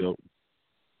website built,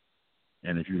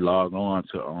 and if you log on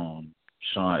to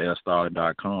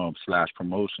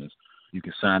ShawnStarling.com/promotions, you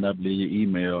can sign up, leave your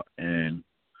email, and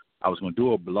I was going to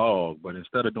do a blog, but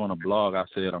instead of doing a blog, I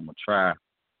said I'm going to try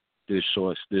this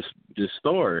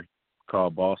story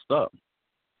called Bossed Up.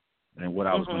 And what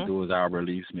I was going to do is I'll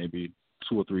release maybe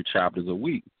 2 or 3 chapters a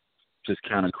week, just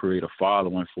kind of create a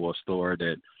following for a story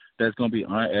that's going to be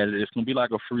unedited. It's going to be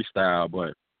like a freestyle,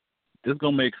 but it's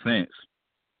going to make sense.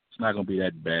 It's not going to be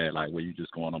that bad, like where you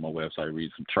just going on my website,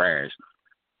 read some trash.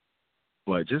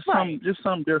 But just something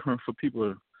different for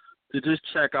people to just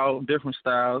check out different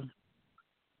styles.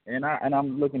 And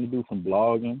I'm looking to do some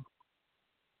blogging.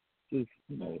 Just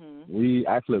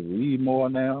read more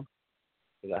now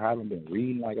because I haven't been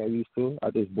reading like I used to.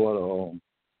 I just bought a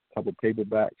couple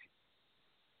paperbacks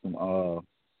from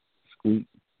Squeak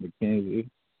McKenzie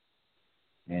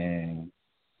and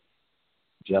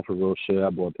Jeffrey Rochelle. I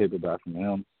bought a paperback from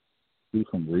him. Do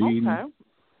some reading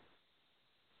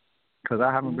because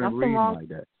I haven't been reading like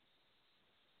that.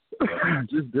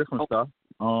 Just different stuff.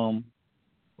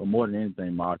 But more than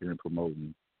anything, marketing and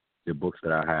promoting the books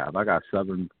that I have. I got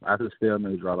 7. After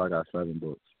Stalemate drop, I got 7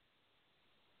 books.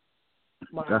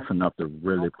 Wow. That's enough to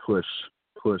really push.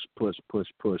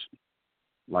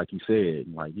 Like you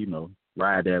said, like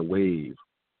ride that wave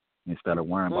instead of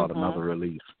worrying about another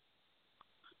release.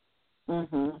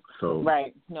 So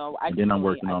then I'm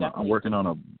working on a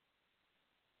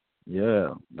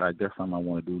that's something I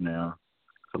want to do now.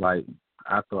 So like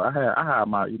I thought I had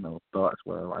my thoughts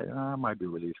where like I might be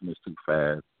releasing this too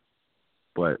fast,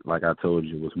 but like I told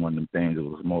you, it was one of them things. It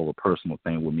was more of a personal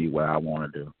thing with me where I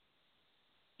wanted to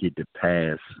get the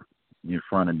past in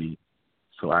front of me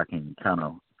so I can kind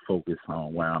of focus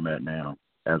on where I'm at now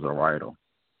as a writer.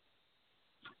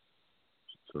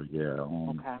 So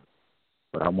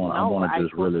but I want to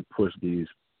just really push these.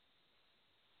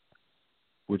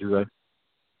 What'd you say?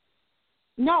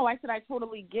 No, I said I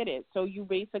totally get it. So you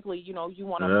basically, you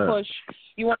want to push,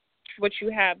 what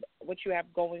you have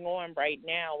going on right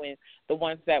now, and the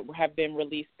ones that have been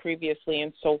released previously,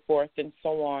 and so forth and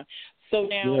so on. So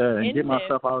now, and get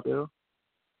myself out there.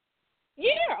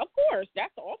 Yeah, of course,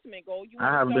 that's the ultimate goal.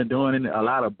 I haven't been doing a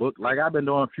lot of books. Like I've been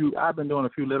doing a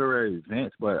few literary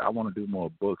events, but I want to do more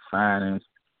book signings.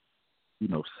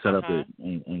 Set up it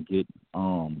and get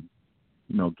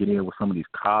get in with some of these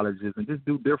colleges and just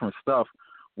do different stuff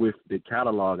with the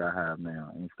catalog I have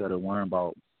now instead of worrying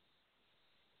about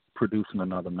producing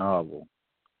another novel,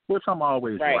 which I'm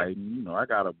always writing. I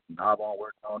got a novel I'm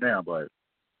working on now, but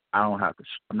I don't have to.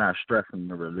 I'm not stressing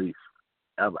the release.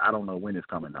 I don't know when it's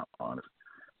coming out, honestly.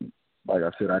 Like I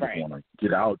said, I just want to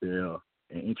get out there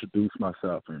and introduce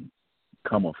myself and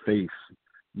become a face.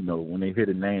 When they hear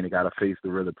the name, they got a face to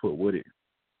really put with it.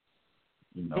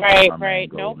 Right.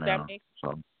 Nope, that makes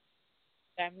sense.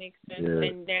 Yeah.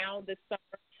 And now this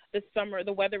summer, the summer,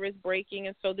 the weather is breaking,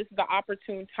 and so this is the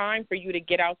opportune time for you to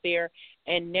get out there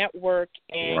and network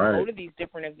and go to these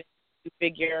different events. You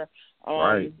figure,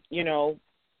 you know,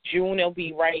 June will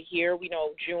be right here. We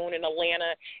know June in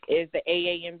Atlanta is the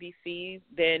AAMBC.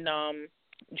 Then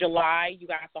July, you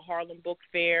got the Harlem Book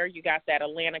Fair. You got that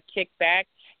Atlanta Kickback.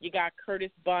 You got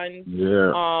Curtis Bunn's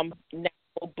National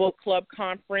Book Club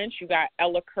Conference. You got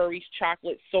Ella Curry's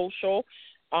Chocolate Social.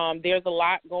 There's a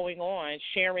lot going on.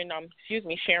 Sharon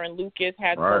Lucas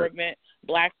has her event,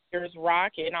 Black Years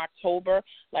Rock, in October.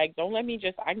 Like, don't let me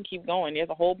I can keep going. There's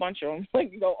a whole bunch of them.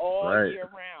 Like, you go all year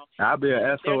round. I'll be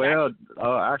at SOL,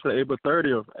 actually April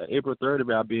 30th. April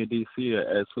 30th, I'll be in D.C.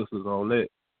 at Sisters on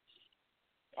Lit.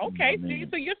 Okay,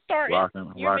 so you're starting.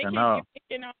 Rocking out.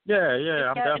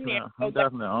 Yeah, I'm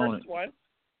definitely on it. One.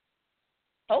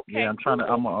 Okay. Yeah,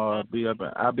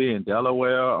 I'll be in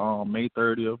Delaware on May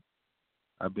 30th.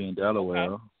 I'll be in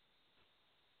Delaware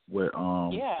with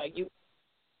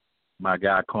my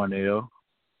guy Cornell.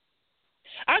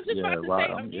 I was just about to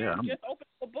say, Amir just opened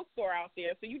a bookstore out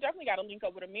there, so you definitely got to link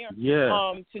up with Amir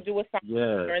to do a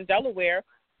signing in Delaware.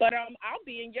 But I'll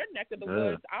be in your neck of the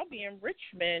woods. I'll be in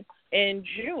Richmond in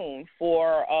June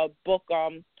for a book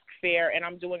fair, and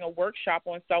I'm doing a workshop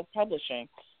on self-publishing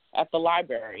at the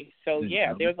library. So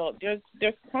there's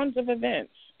tons of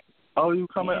events. Oh, you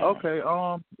coming? Yeah. Okay.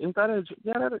 Is that in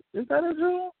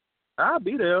June? I'll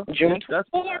be there. June.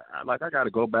 I got to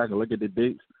go back and look at the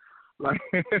dates. Like,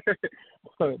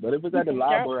 but if it's at the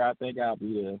library, I think I'll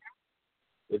be there.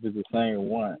 If it's the same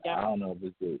one, I don't know if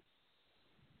it's the.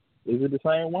 Is it the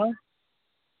same one?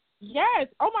 Yes.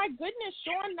 Oh my goodness,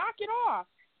 Shawn, knock it off.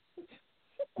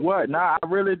 What? Nah, I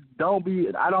really don't be.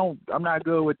 I'm not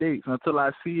good with dates until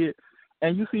I see it.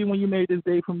 And you see, when you made this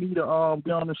day for me to be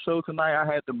on the show tonight, I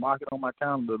had to mark it on my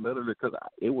calendar literally because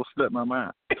it will slip my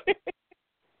mind. Okay.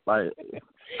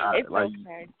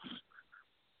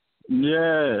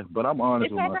 Yeah, but I'm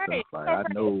honest with myself. Right. Like I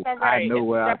know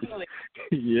where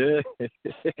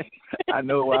I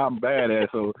know where I'm bad at.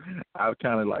 So I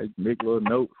kind of like make little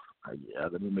notes. Like,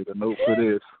 let me make a note for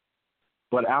this.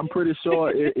 But I'm pretty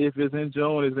sure if it's in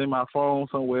June, it's in my phone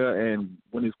somewhere. And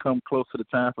when it's come close to the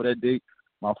time for that date,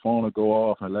 my phone will go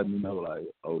off and let me know, like,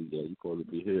 oh, yeah, you're supposed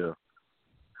to be here.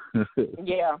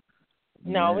 Yeah.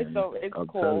 No, it's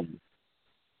cool.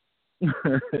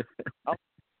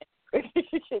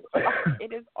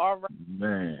 It is all right.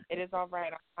 Man. It is all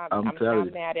right. I'm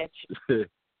not mad at you.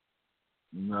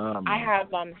 No, man. I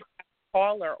have a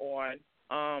caller on.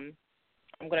 I'm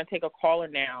going to take a caller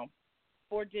now.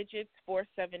 4 digits,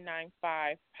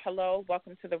 4795. Hello,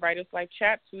 welcome to the Writer's Life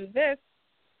Chats. Who's this?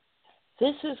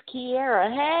 This is Kiera.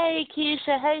 Hey,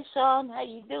 Keisha. Hey, Shawn. How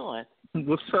you doing?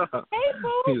 What's up? Hey,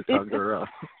 boo. He's talking around.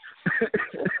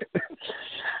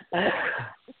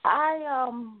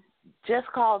 I just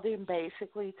called in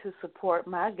basically to support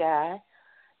my guy,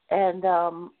 and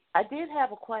I did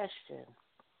have a question.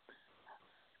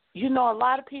 You know, a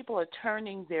lot of people are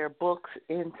turning their books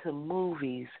into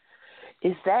movies.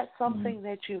 Is that something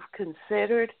that you've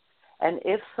considered? And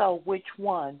if so, which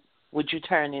one would you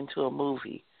turn into a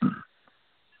movie?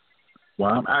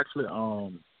 Well, I'm actually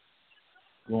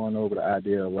going over the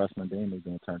idea of Russell Demon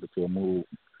being turned into a movie.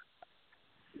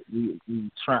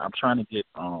 I'm trying to get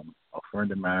a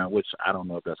friend of mine, which I don't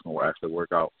know if that's going to actually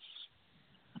work out,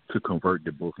 to convert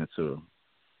the book into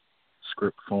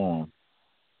script form,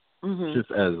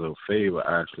 just as a favor,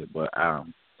 actually. But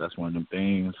that's one of them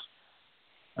things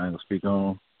I ain't gonna speak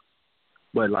on.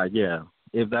 But like, yeah,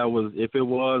 if it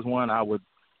was one, I would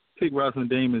pick Russell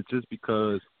Demon just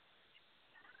because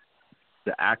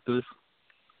the actors.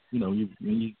 You know, when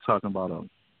you're talking about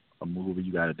a movie,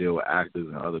 you got to deal with actors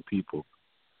and other people.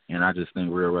 And I just think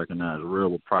Real Recognize Real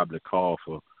will probably call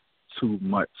for too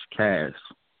much cast.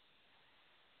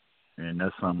 And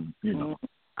that's something, you know,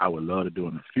 I would love to do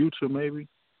in the future maybe.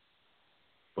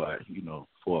 But, you know,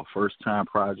 for a first-time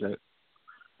project,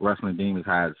 Wrestling Demons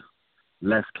has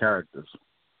less characters,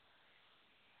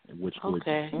 which would,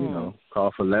 you know,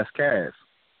 call for less cast.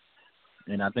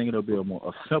 And I think it'll be a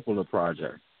simpler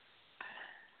project.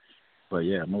 But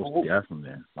yeah, most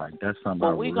definitely. Like that's something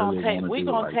I really want to do. We're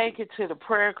gonna take it to the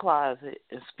prayer closet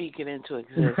and speak it into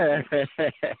existence.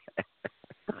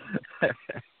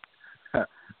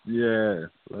 Yeah,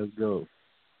 let's go.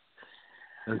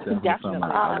 That's definitely something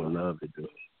I would love to do.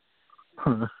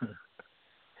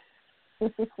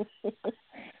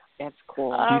 That's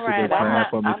cool. Keisha been praying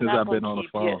for me since I've been on the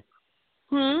phone.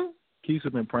 Keisha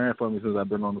been praying for me since I've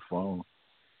been on the phone.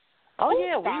 Oh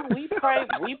yeah, we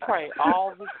pray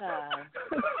all the time.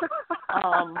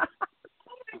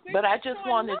 But I just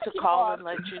wanted to call and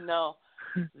let you know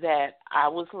that I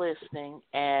was listening,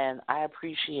 and I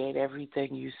appreciate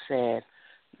everything you said.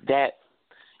 That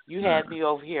you had me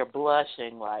over here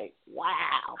blushing like,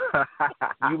 wow.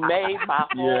 You made my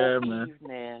whole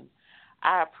evening.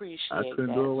 I appreciate that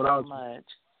so much.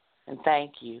 And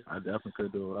thank you. I definitely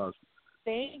couldn't do it without you.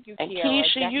 Thank you, and Kiara.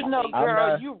 Keisha, you know,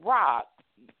 girl, you rock.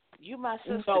 You my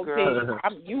sister, girl.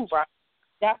 You rock.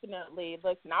 Definitely.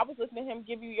 Listen, I was listening to him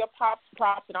give you your props,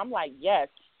 and I'm like, yes,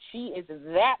 she is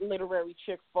that literary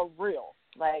chick for real.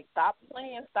 Like, stop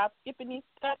playing, stop skipping these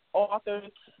steps,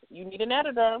 authors. You need an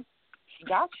editor. She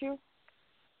got you.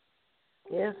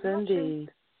 Yes,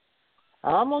 indeed.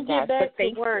 I'm going to get back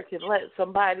to work and let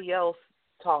somebody else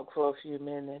talk for a few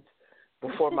minutes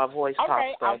before my voice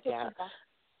pops back out.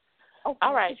 Okay,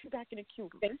 all right. I'll put you back in the queue.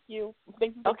 Thank you.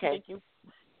 Thank you. Okay. Thank you.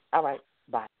 All right.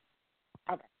 Bye.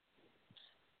 All right.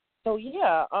 So,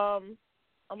 yeah, oh,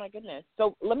 my goodness.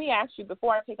 So let me ask you,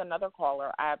 before I take another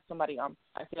caller, I have somebody, I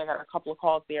think I got a couple of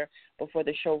calls there before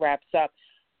the show wraps up.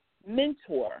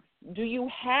 Mentor. Do you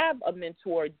have a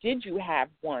mentor? Did you have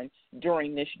one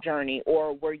during this journey,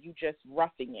 or were you just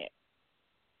roughing it?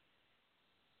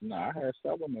 No, I had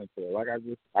several mentors. Like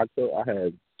I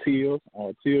had Teal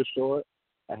Short.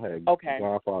 I had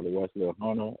Godfather Wesley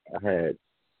Hunter. I had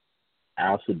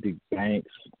Alsa D.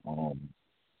 Banks.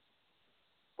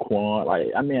 Quan.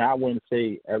 I wouldn't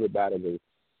say everybody was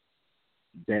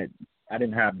that. I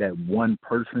didn't have that one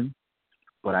person,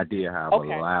 but I did have a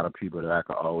lot of people that I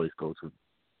could always go to.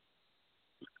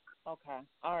 Okay.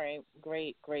 All right.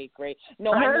 Great.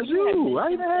 No, I had you.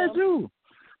 I even had you.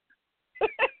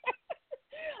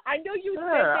 I know you said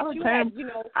that you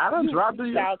had, I done dropped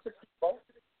you. I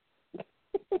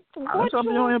done dropped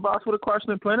you on inbox with a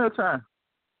question plenty of time.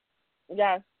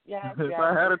 Yes. If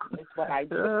I had it's what I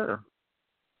do. Yeah.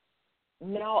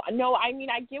 No, I mean,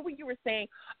 I get what you were saying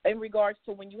in regards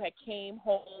to when you had came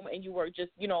home and you were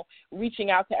just, reaching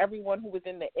out to everyone who was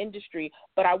in the industry.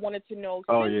 But I wanted to know,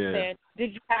 then,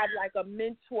 did you have like a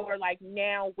mentor like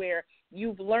now where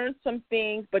you've learned some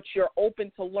things, but you're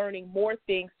open to learning more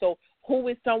things? So who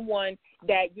is someone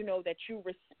that, that you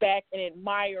respect and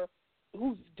admire,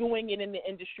 who's doing it in the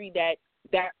industry that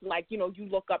like, you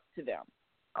look up to them?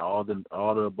 All the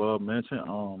above mentioned.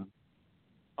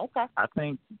 Okay.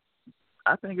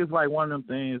 I think it's like one of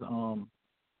them things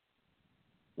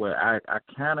where I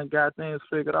kind of got things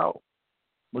figured out,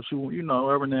 but every now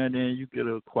and then you get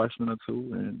a question or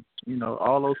two, and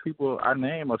all those people I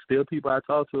name are still people I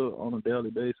talk to on a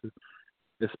daily basis,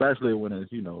 especially when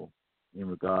it's in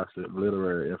regards to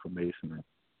literary information and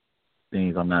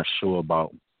things I'm not sure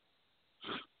about.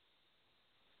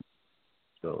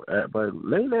 So, but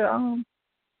lately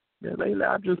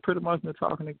I've just pretty much been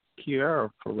talking to Kiara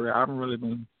for real.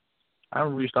 I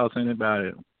haven't reached out to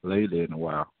anybody lately in a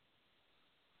while.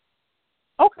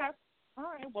 Okay. All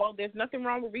right. Well, there's nothing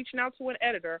wrong with reaching out to an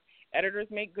editor. Editors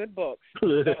make good books. So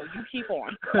you keep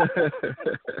on.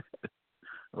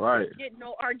 Right. You get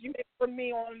no argument from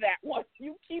me on that one.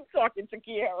 You keep talking to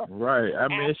Kiara. Right. I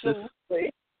mean, absolutely.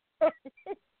 It's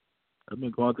just I've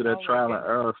been going through that trial and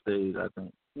error stage, I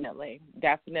think.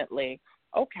 Definitely.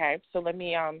 Okay. So let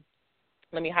me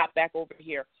hop back over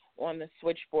here on the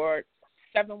switchboard.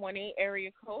 718 area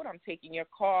code. I'm taking your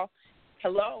call.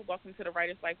 Hello. Welcome to the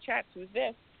Writer's Life Chat. Who's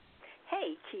this?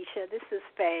 Hey, Keisha. This is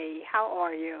Faye. How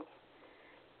are you?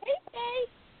 Hey, Faye.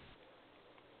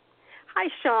 Hi,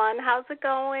 Shawn. How's it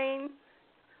going?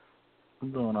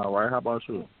 I'm doing all right. How about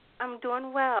you? I'm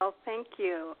doing well. Thank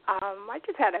you. I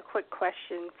just had a quick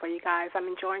question for you guys. I'm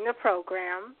enjoying the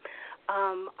program.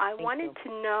 I wanted to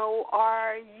know,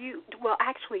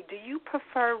 do you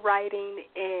prefer writing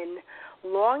in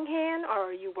longhand or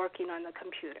are you working on the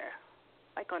computer,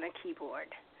 like on a keyboard?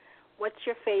 What's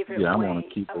your favorite way? Yeah, I'm on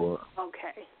a keyboard.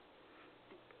 Okay.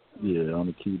 Yeah, on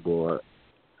the keyboard.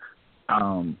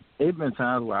 There's been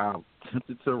times where I'm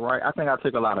tempted to write. I think I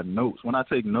take a lot of notes. When I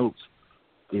take notes,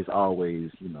 it's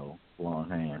always,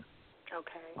 longhand.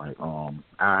 Okay. Like,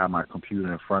 I have my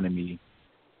computer in front of me,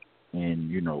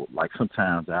 and, like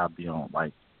sometimes I'll be on,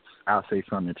 like, I'll say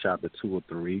something in chapter 2 or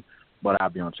 3, but I'll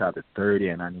be on chapter 30,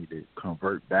 and I need to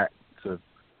convert back to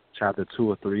chapter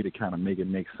 2 or 3 to kind of make it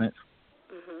make sense.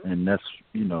 Mm-hmm. And that's,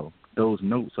 those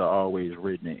notes are always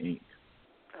written in ink.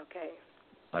 Okay.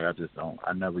 Like,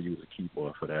 I never use a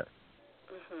keyboard for that.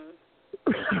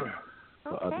 Mm-hmm.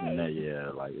 But other than that, yeah,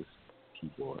 like, it's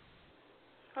keyboard.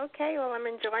 Okay, well, I'm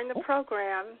enjoying the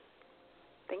program.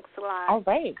 Thanks a lot. All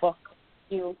right. Well,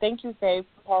 thank you, Faye,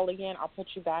 for calling in. I'll put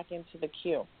you back into the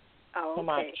queue. Oh, okay. So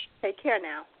much. Take care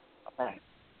now. All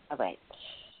right.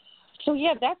 So,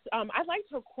 yeah, that's I liked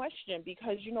her question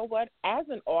because, you know what, as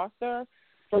an author,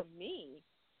 for me,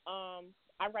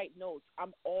 I write notes. I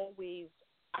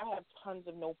have tons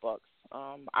of notebooks.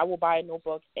 I will buy a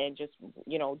notebook and just,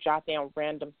 jot down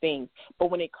random things.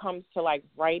 But when it comes to like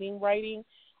writing,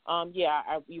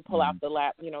 you pull out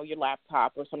your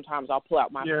laptop, or sometimes I'll pull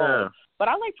out my phone. But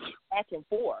I like to go back and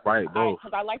forth. Right, both.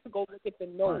 Because I like to go look at the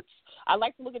notes. Right. I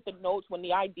like to look at the notes when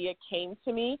the idea came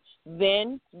to me,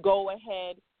 then go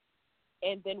ahead,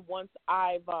 and then once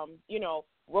I've,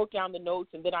 wrote down the notes,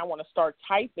 and then I want to start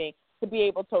typing, to be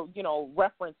able to,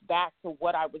 reference back to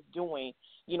what I was doing,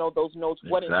 those notes,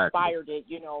 what inspired it,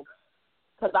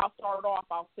 because I'll start off,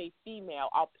 I'll say female,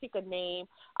 I'll pick a name,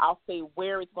 I'll say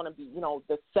where it's going to be,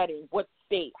 the setting, what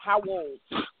state, how old,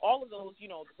 all of those,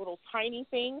 little tiny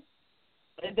things,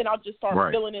 and then I'll just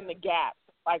start filling in the gaps,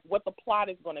 like what the plot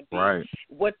is going to be,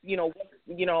 what, is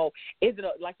it if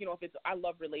it's, I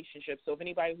love relationships, so if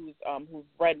anybody who's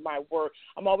read my work,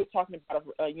 I'm always talking about,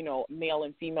 male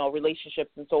and female relationships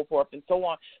and so forth and so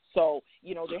on, so,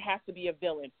 there has to be a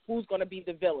villain. Who's going to be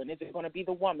the villain? Is it going to be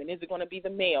the woman? Is it going to be the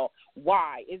male?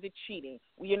 Why? Is it cheating?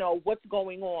 What's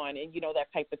going on? And,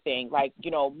 that type of thing. Like,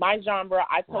 my genre,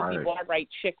 I tell people I write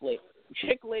chick lit.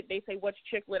 Chick lit, they say, what's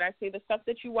chick lit? I say the stuff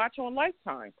that you watch on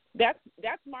Lifetime. That's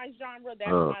my genre.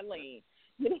 That's my lane.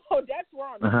 That's where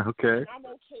I'm at. Okay. I'm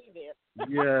okay there.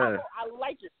 Yeah. I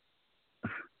like it.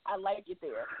 I like it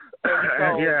there.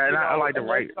 And I like to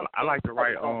write. I like to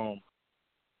write.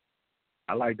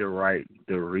 I like to write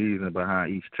the reason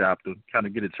behind each chapter. Kind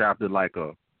of get a chapter like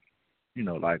a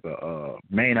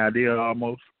main idea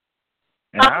almost.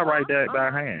 And I write that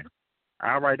by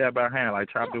hand. Like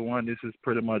chapter 1, this is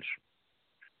pretty much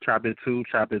chapter 2,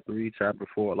 chapter 3, chapter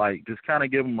 4. Like just kind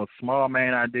of give them a small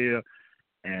main idea,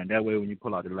 and that way when you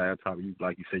pull out the laptop,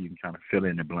 like you said, you can kind of fill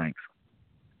in the blanks.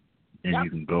 And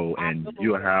you can go and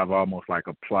you'll have almost like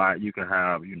a plot. You can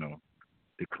have,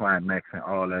 the climax and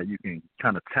all that. You can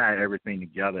kind of tie everything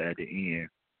together at the end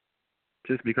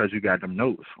just because you got them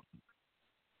notes.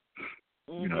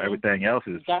 Mm-hmm. Everything else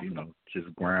is,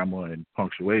 just grammar and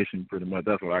punctuation, pretty much.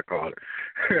 That's what I call it.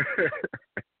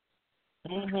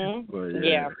 But,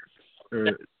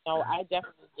 no, I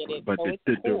definitely get it. But so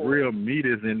the real meat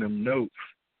is in them notes.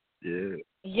 Yeah.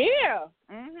 Yeah.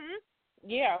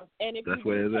 Yeah, and if that's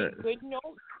you do take good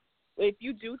notes, if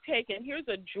you do take, and here's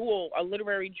a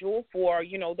literary jewel for,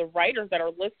 the writers that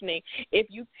are listening, if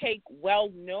you take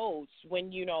notes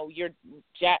when, you're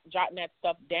jotting that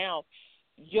stuff down,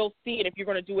 you'll see it if you're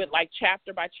going to do it like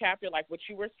chapter by chapter, like what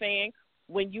you were saying.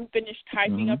 When you finish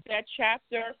typing up that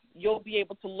chapter, you'll be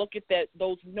able to look at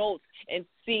those notes and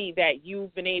see that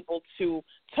you've been able to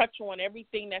touch on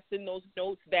everything that's in those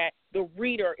notes, that the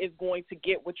reader is going to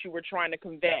get what you were trying to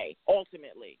convey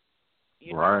ultimately.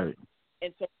 Right.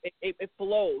 And so it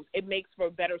flows. It makes for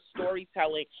better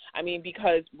storytelling. I mean,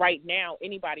 because right now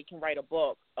anybody can write a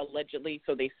book, allegedly,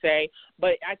 so they say.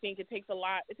 But I think it takes a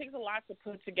lot. It takes a lot to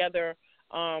put together,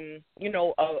 a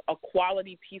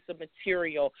quality piece of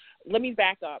material. Let me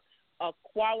back up. A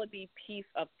quality piece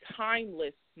of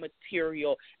timeless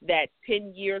material that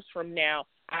 10 years from now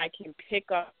I can pick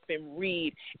up and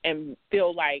read and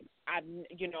feel like I'm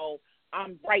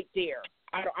right there.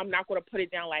 I'm not going to put it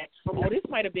down like, oh, this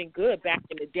might have been good back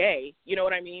in the day. You know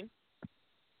what I mean?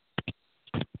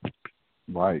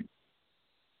 Right.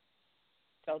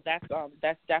 So that's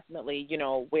definitely,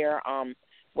 where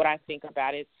what I think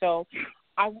about it. So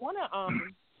I want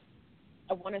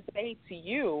to say to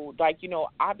you, like,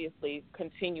 obviously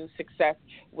continue success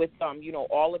with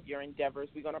all of your endeavors.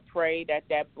 We're going to pray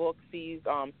that book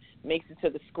makes it to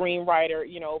the screenwriter,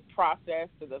 process,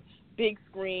 to the big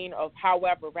screen of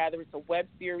however, whether it's a web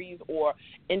series or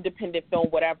independent film,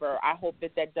 whatever. I hope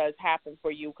that does happen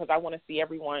for you, because I want to see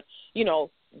everyone,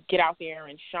 get out there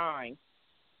and shine.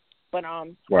 But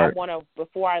I want to,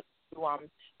 before I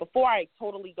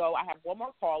totally go, I have one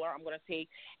more caller I'm going to take,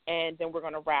 and then we're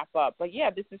going to wrap up. But, yeah,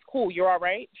 this is cool. You're all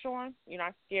right, Shawn? You're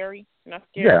not scary? You're not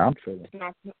scared? Yeah, I'm chilling. It's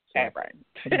not right.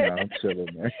 No, I'm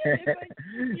chilling, man.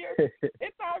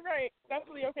 It's all right. That's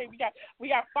really okay. We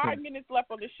got 5 minutes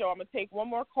left on the show. I'm going to take one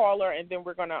more caller, and then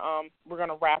we're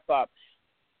gonna wrap up.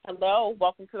 Hello.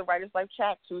 Welcome to the Writers Life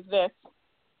Chat. Who's this?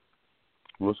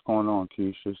 What's going on,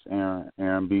 Keisha? It's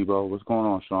Aaron Bebo. What's going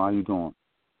on, Shawn? How you doing?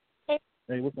 Hey,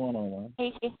 what's going on, man?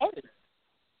 Hey.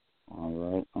 All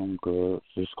right, I'm good.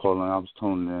 Just calling. I was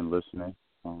tuning in, listening.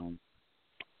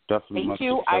 Definitely much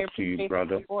success to you,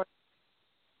 brother.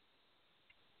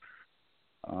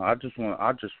 I just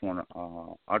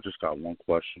got one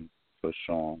question for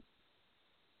Shawn.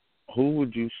 Who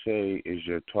would you say is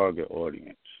your target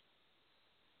audience?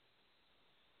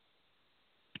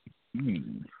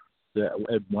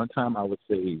 At one time, I would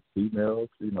say females.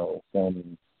 I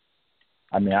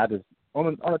mean,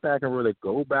 only thing I can really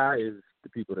go by is the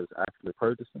people that's actually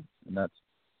purchasing, and that's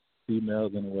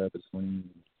females anywhere between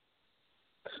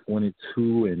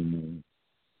 22 and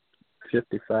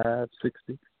 55,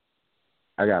 60.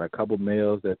 I got a couple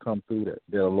males that come through that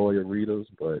they're loyal readers,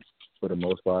 but for the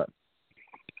most part,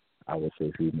 I would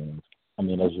say females. I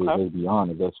mean, let's be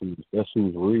honest. That's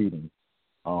who's reading.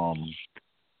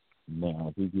 Now,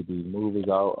 if you get these movies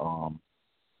out,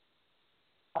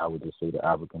 I would just say the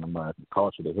African American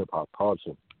culture, the hip hop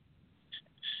culture,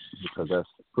 because that's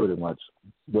pretty much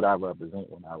what I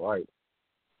represent when I write.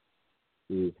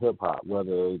 Is hip hop,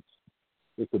 whether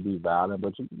it could be violent,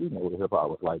 but you know what hip hop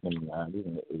was like in the 90s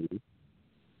and the 80s.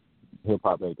 Hip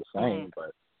hop ain't the same,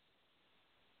 but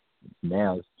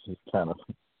now it's just kind of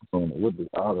I don't know what the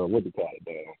kind of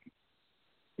band.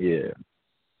 Yeah.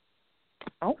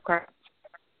 Okay.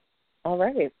 All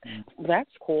right. That's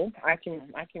cool. I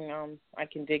can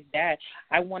dig that.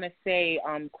 I want to say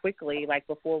quickly, like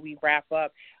before we wrap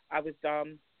up,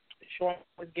 Shawn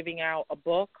was giving out a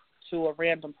book to a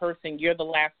random person. You're the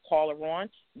last caller on.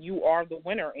 You are the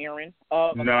winner, Aaron.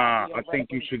 I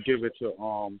think you should give it to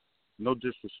no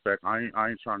disrespect. I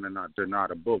ain't trying to not deny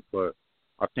the book, but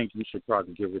I think you should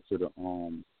probably give it to the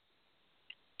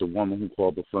woman who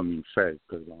called before me, Faye,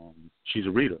 because she's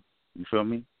a reader. You feel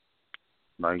me?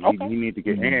 Like you need to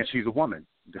get, and she's a woman.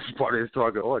 That's part of his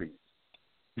target audience.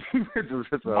 I think you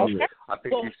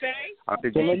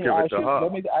should give it to her.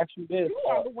 Let me ask you this: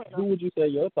 who would you say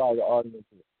your target audience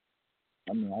is?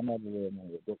 I mean, I never really know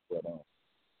the book, but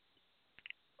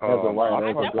as a writer,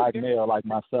 as a black male like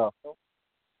myself,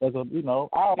 as a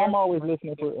I'm always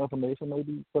listening for information,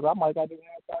 maybe because I might not even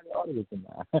have a target audience in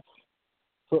mind.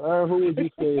 So, Aaron, who would you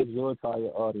say is your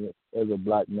target audience as a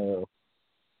black male?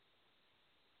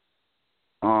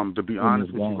 To be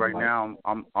honest with you, right now,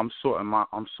 I'm sorting my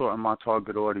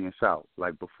target audience out.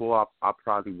 Like before, I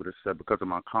probably would have said, because of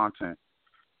my content,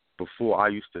 before I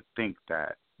used to think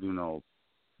that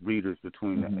readers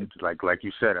between like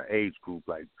you said, an age group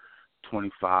like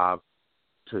 25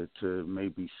 to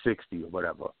maybe 60 or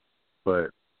whatever.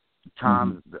 But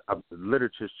times the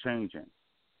literature's changing.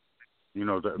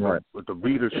 The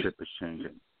readership is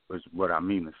changing. Is what I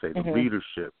mean to say. The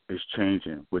readership is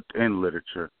changing within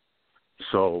literature.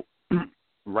 So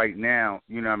right now,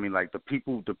 like the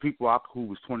people who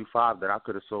was 25 that I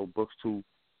could have sold books to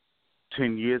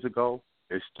 10 years ago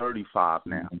is 35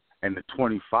 now, and the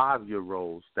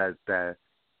 25-year-olds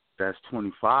that's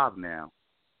 25 now,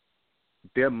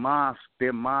 their mind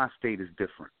state is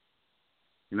different.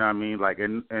 You know what I mean? Like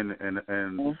and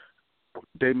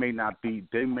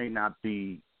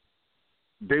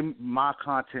my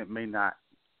content may not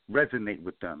resonate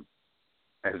with them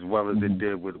as well as it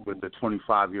did with the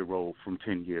 25-year-old from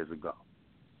 10 years ago.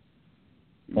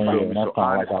 That's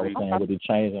kind of like I was saying with the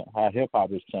changing, how hip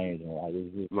hop is changing.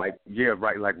 Like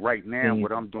right now,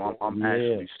 what I'm doing, I'm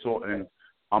actually sorting,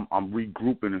 I'm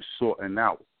regrouping and sorting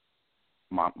out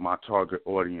my target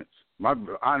audience.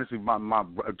 Honestly,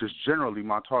 just generally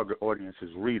my target audience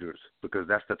is readers, because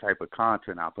that's the type of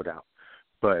content I put out.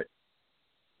 But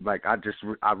like I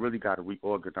really got to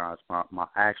reorganize my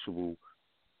actual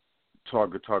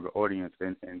target audience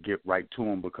and get right to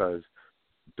them, because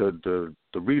the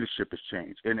readership has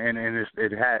changed, and it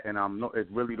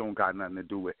really don't got nothing to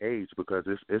do with age, because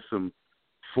it's some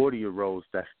 40-year-olds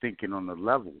that's thinking on the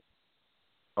level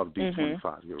of these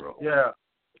 25-year-olds. Yeah.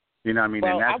 You know what I mean?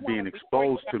 Well, and that's being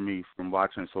exposed to me from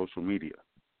watching social media.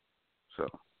 So.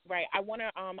 Right. I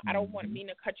don't mean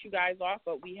to cut you guys off,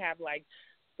 but we have like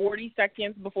 40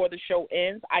 seconds before the show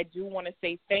ends. I do want to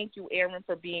say thank you, Aaron,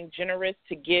 for being generous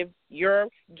to give your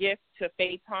gift to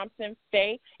Faye Thompson.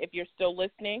 Faye, if you're still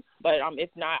listening, but if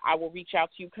not, I will reach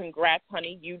out to you. Congrats,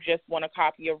 honey. You just won a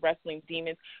copy of Wrestling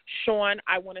Demons. Shawn,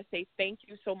 I want to say thank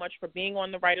you so much for being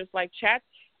on the Writers Life Chat.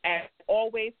 As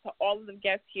always, to all of the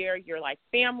guests here, you're like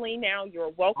family now. You're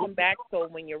welcome back. So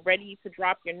when you're ready to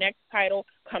drop your next title,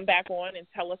 come back on and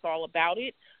tell us all about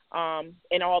it.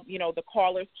 And all, the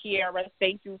callers, Kiara,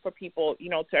 thank you for people,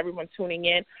 to everyone tuning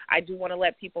in. I do want to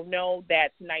let people know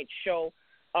that tonight's show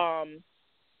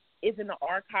is in the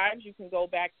archives. You can go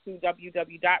back to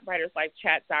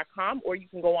www.writerslifechat.com, or you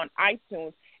can go on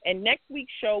iTunes. And next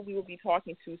week's show, we will be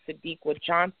talking to Sadiqa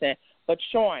Johnson. But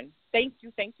Shawn, thank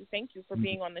you for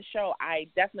being on the show. I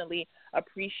definitely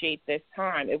appreciate this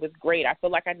time. It was great. I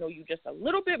feel like I know you just a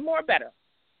little bit more better.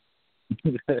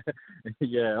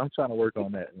 Yeah, I'm trying to work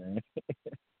on that, man.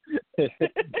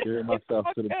 Giving myself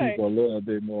to the people a little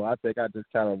bit more. I think I just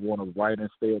kind of want to write and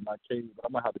stay in my cave, but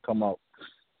I'm gonna have to come out.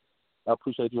 I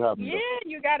appreciate you having me. Yeah,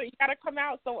 you gotta come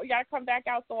out. So you gotta come back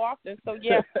out so often. So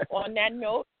yeah, on that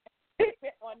note,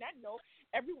 on that note,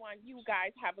 everyone, you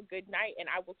guys have a good night, and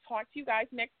I will talk to you guys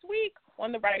next week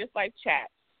on the Writer's Life Chat.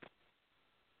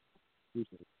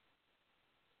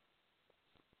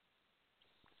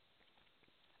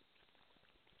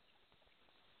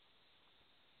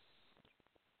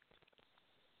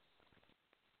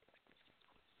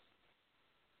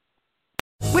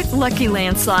 With Lucky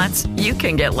Land Slots, you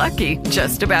can get lucky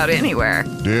just about anywhere.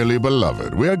 Dearly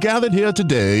beloved, we are gathered here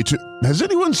today to... Has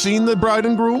anyone seen the bride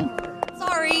and groom?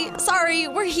 Sorry,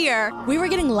 we're here. We were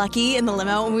getting lucky in the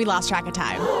limo and we lost track of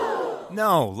time.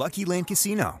 No, Lucky Land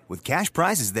Casino, with cash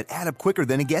prizes that add up quicker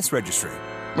than a guest registry.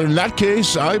 In that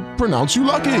case, I pronounce you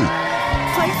lucky.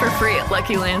 Play for free at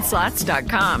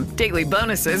LuckyLandSlots.com. Daily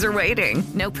bonuses are waiting.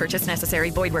 No purchase necessary.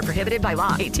 Void where prohibited by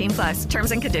law. 18+.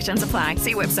 Terms and conditions apply.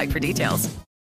 See website for details.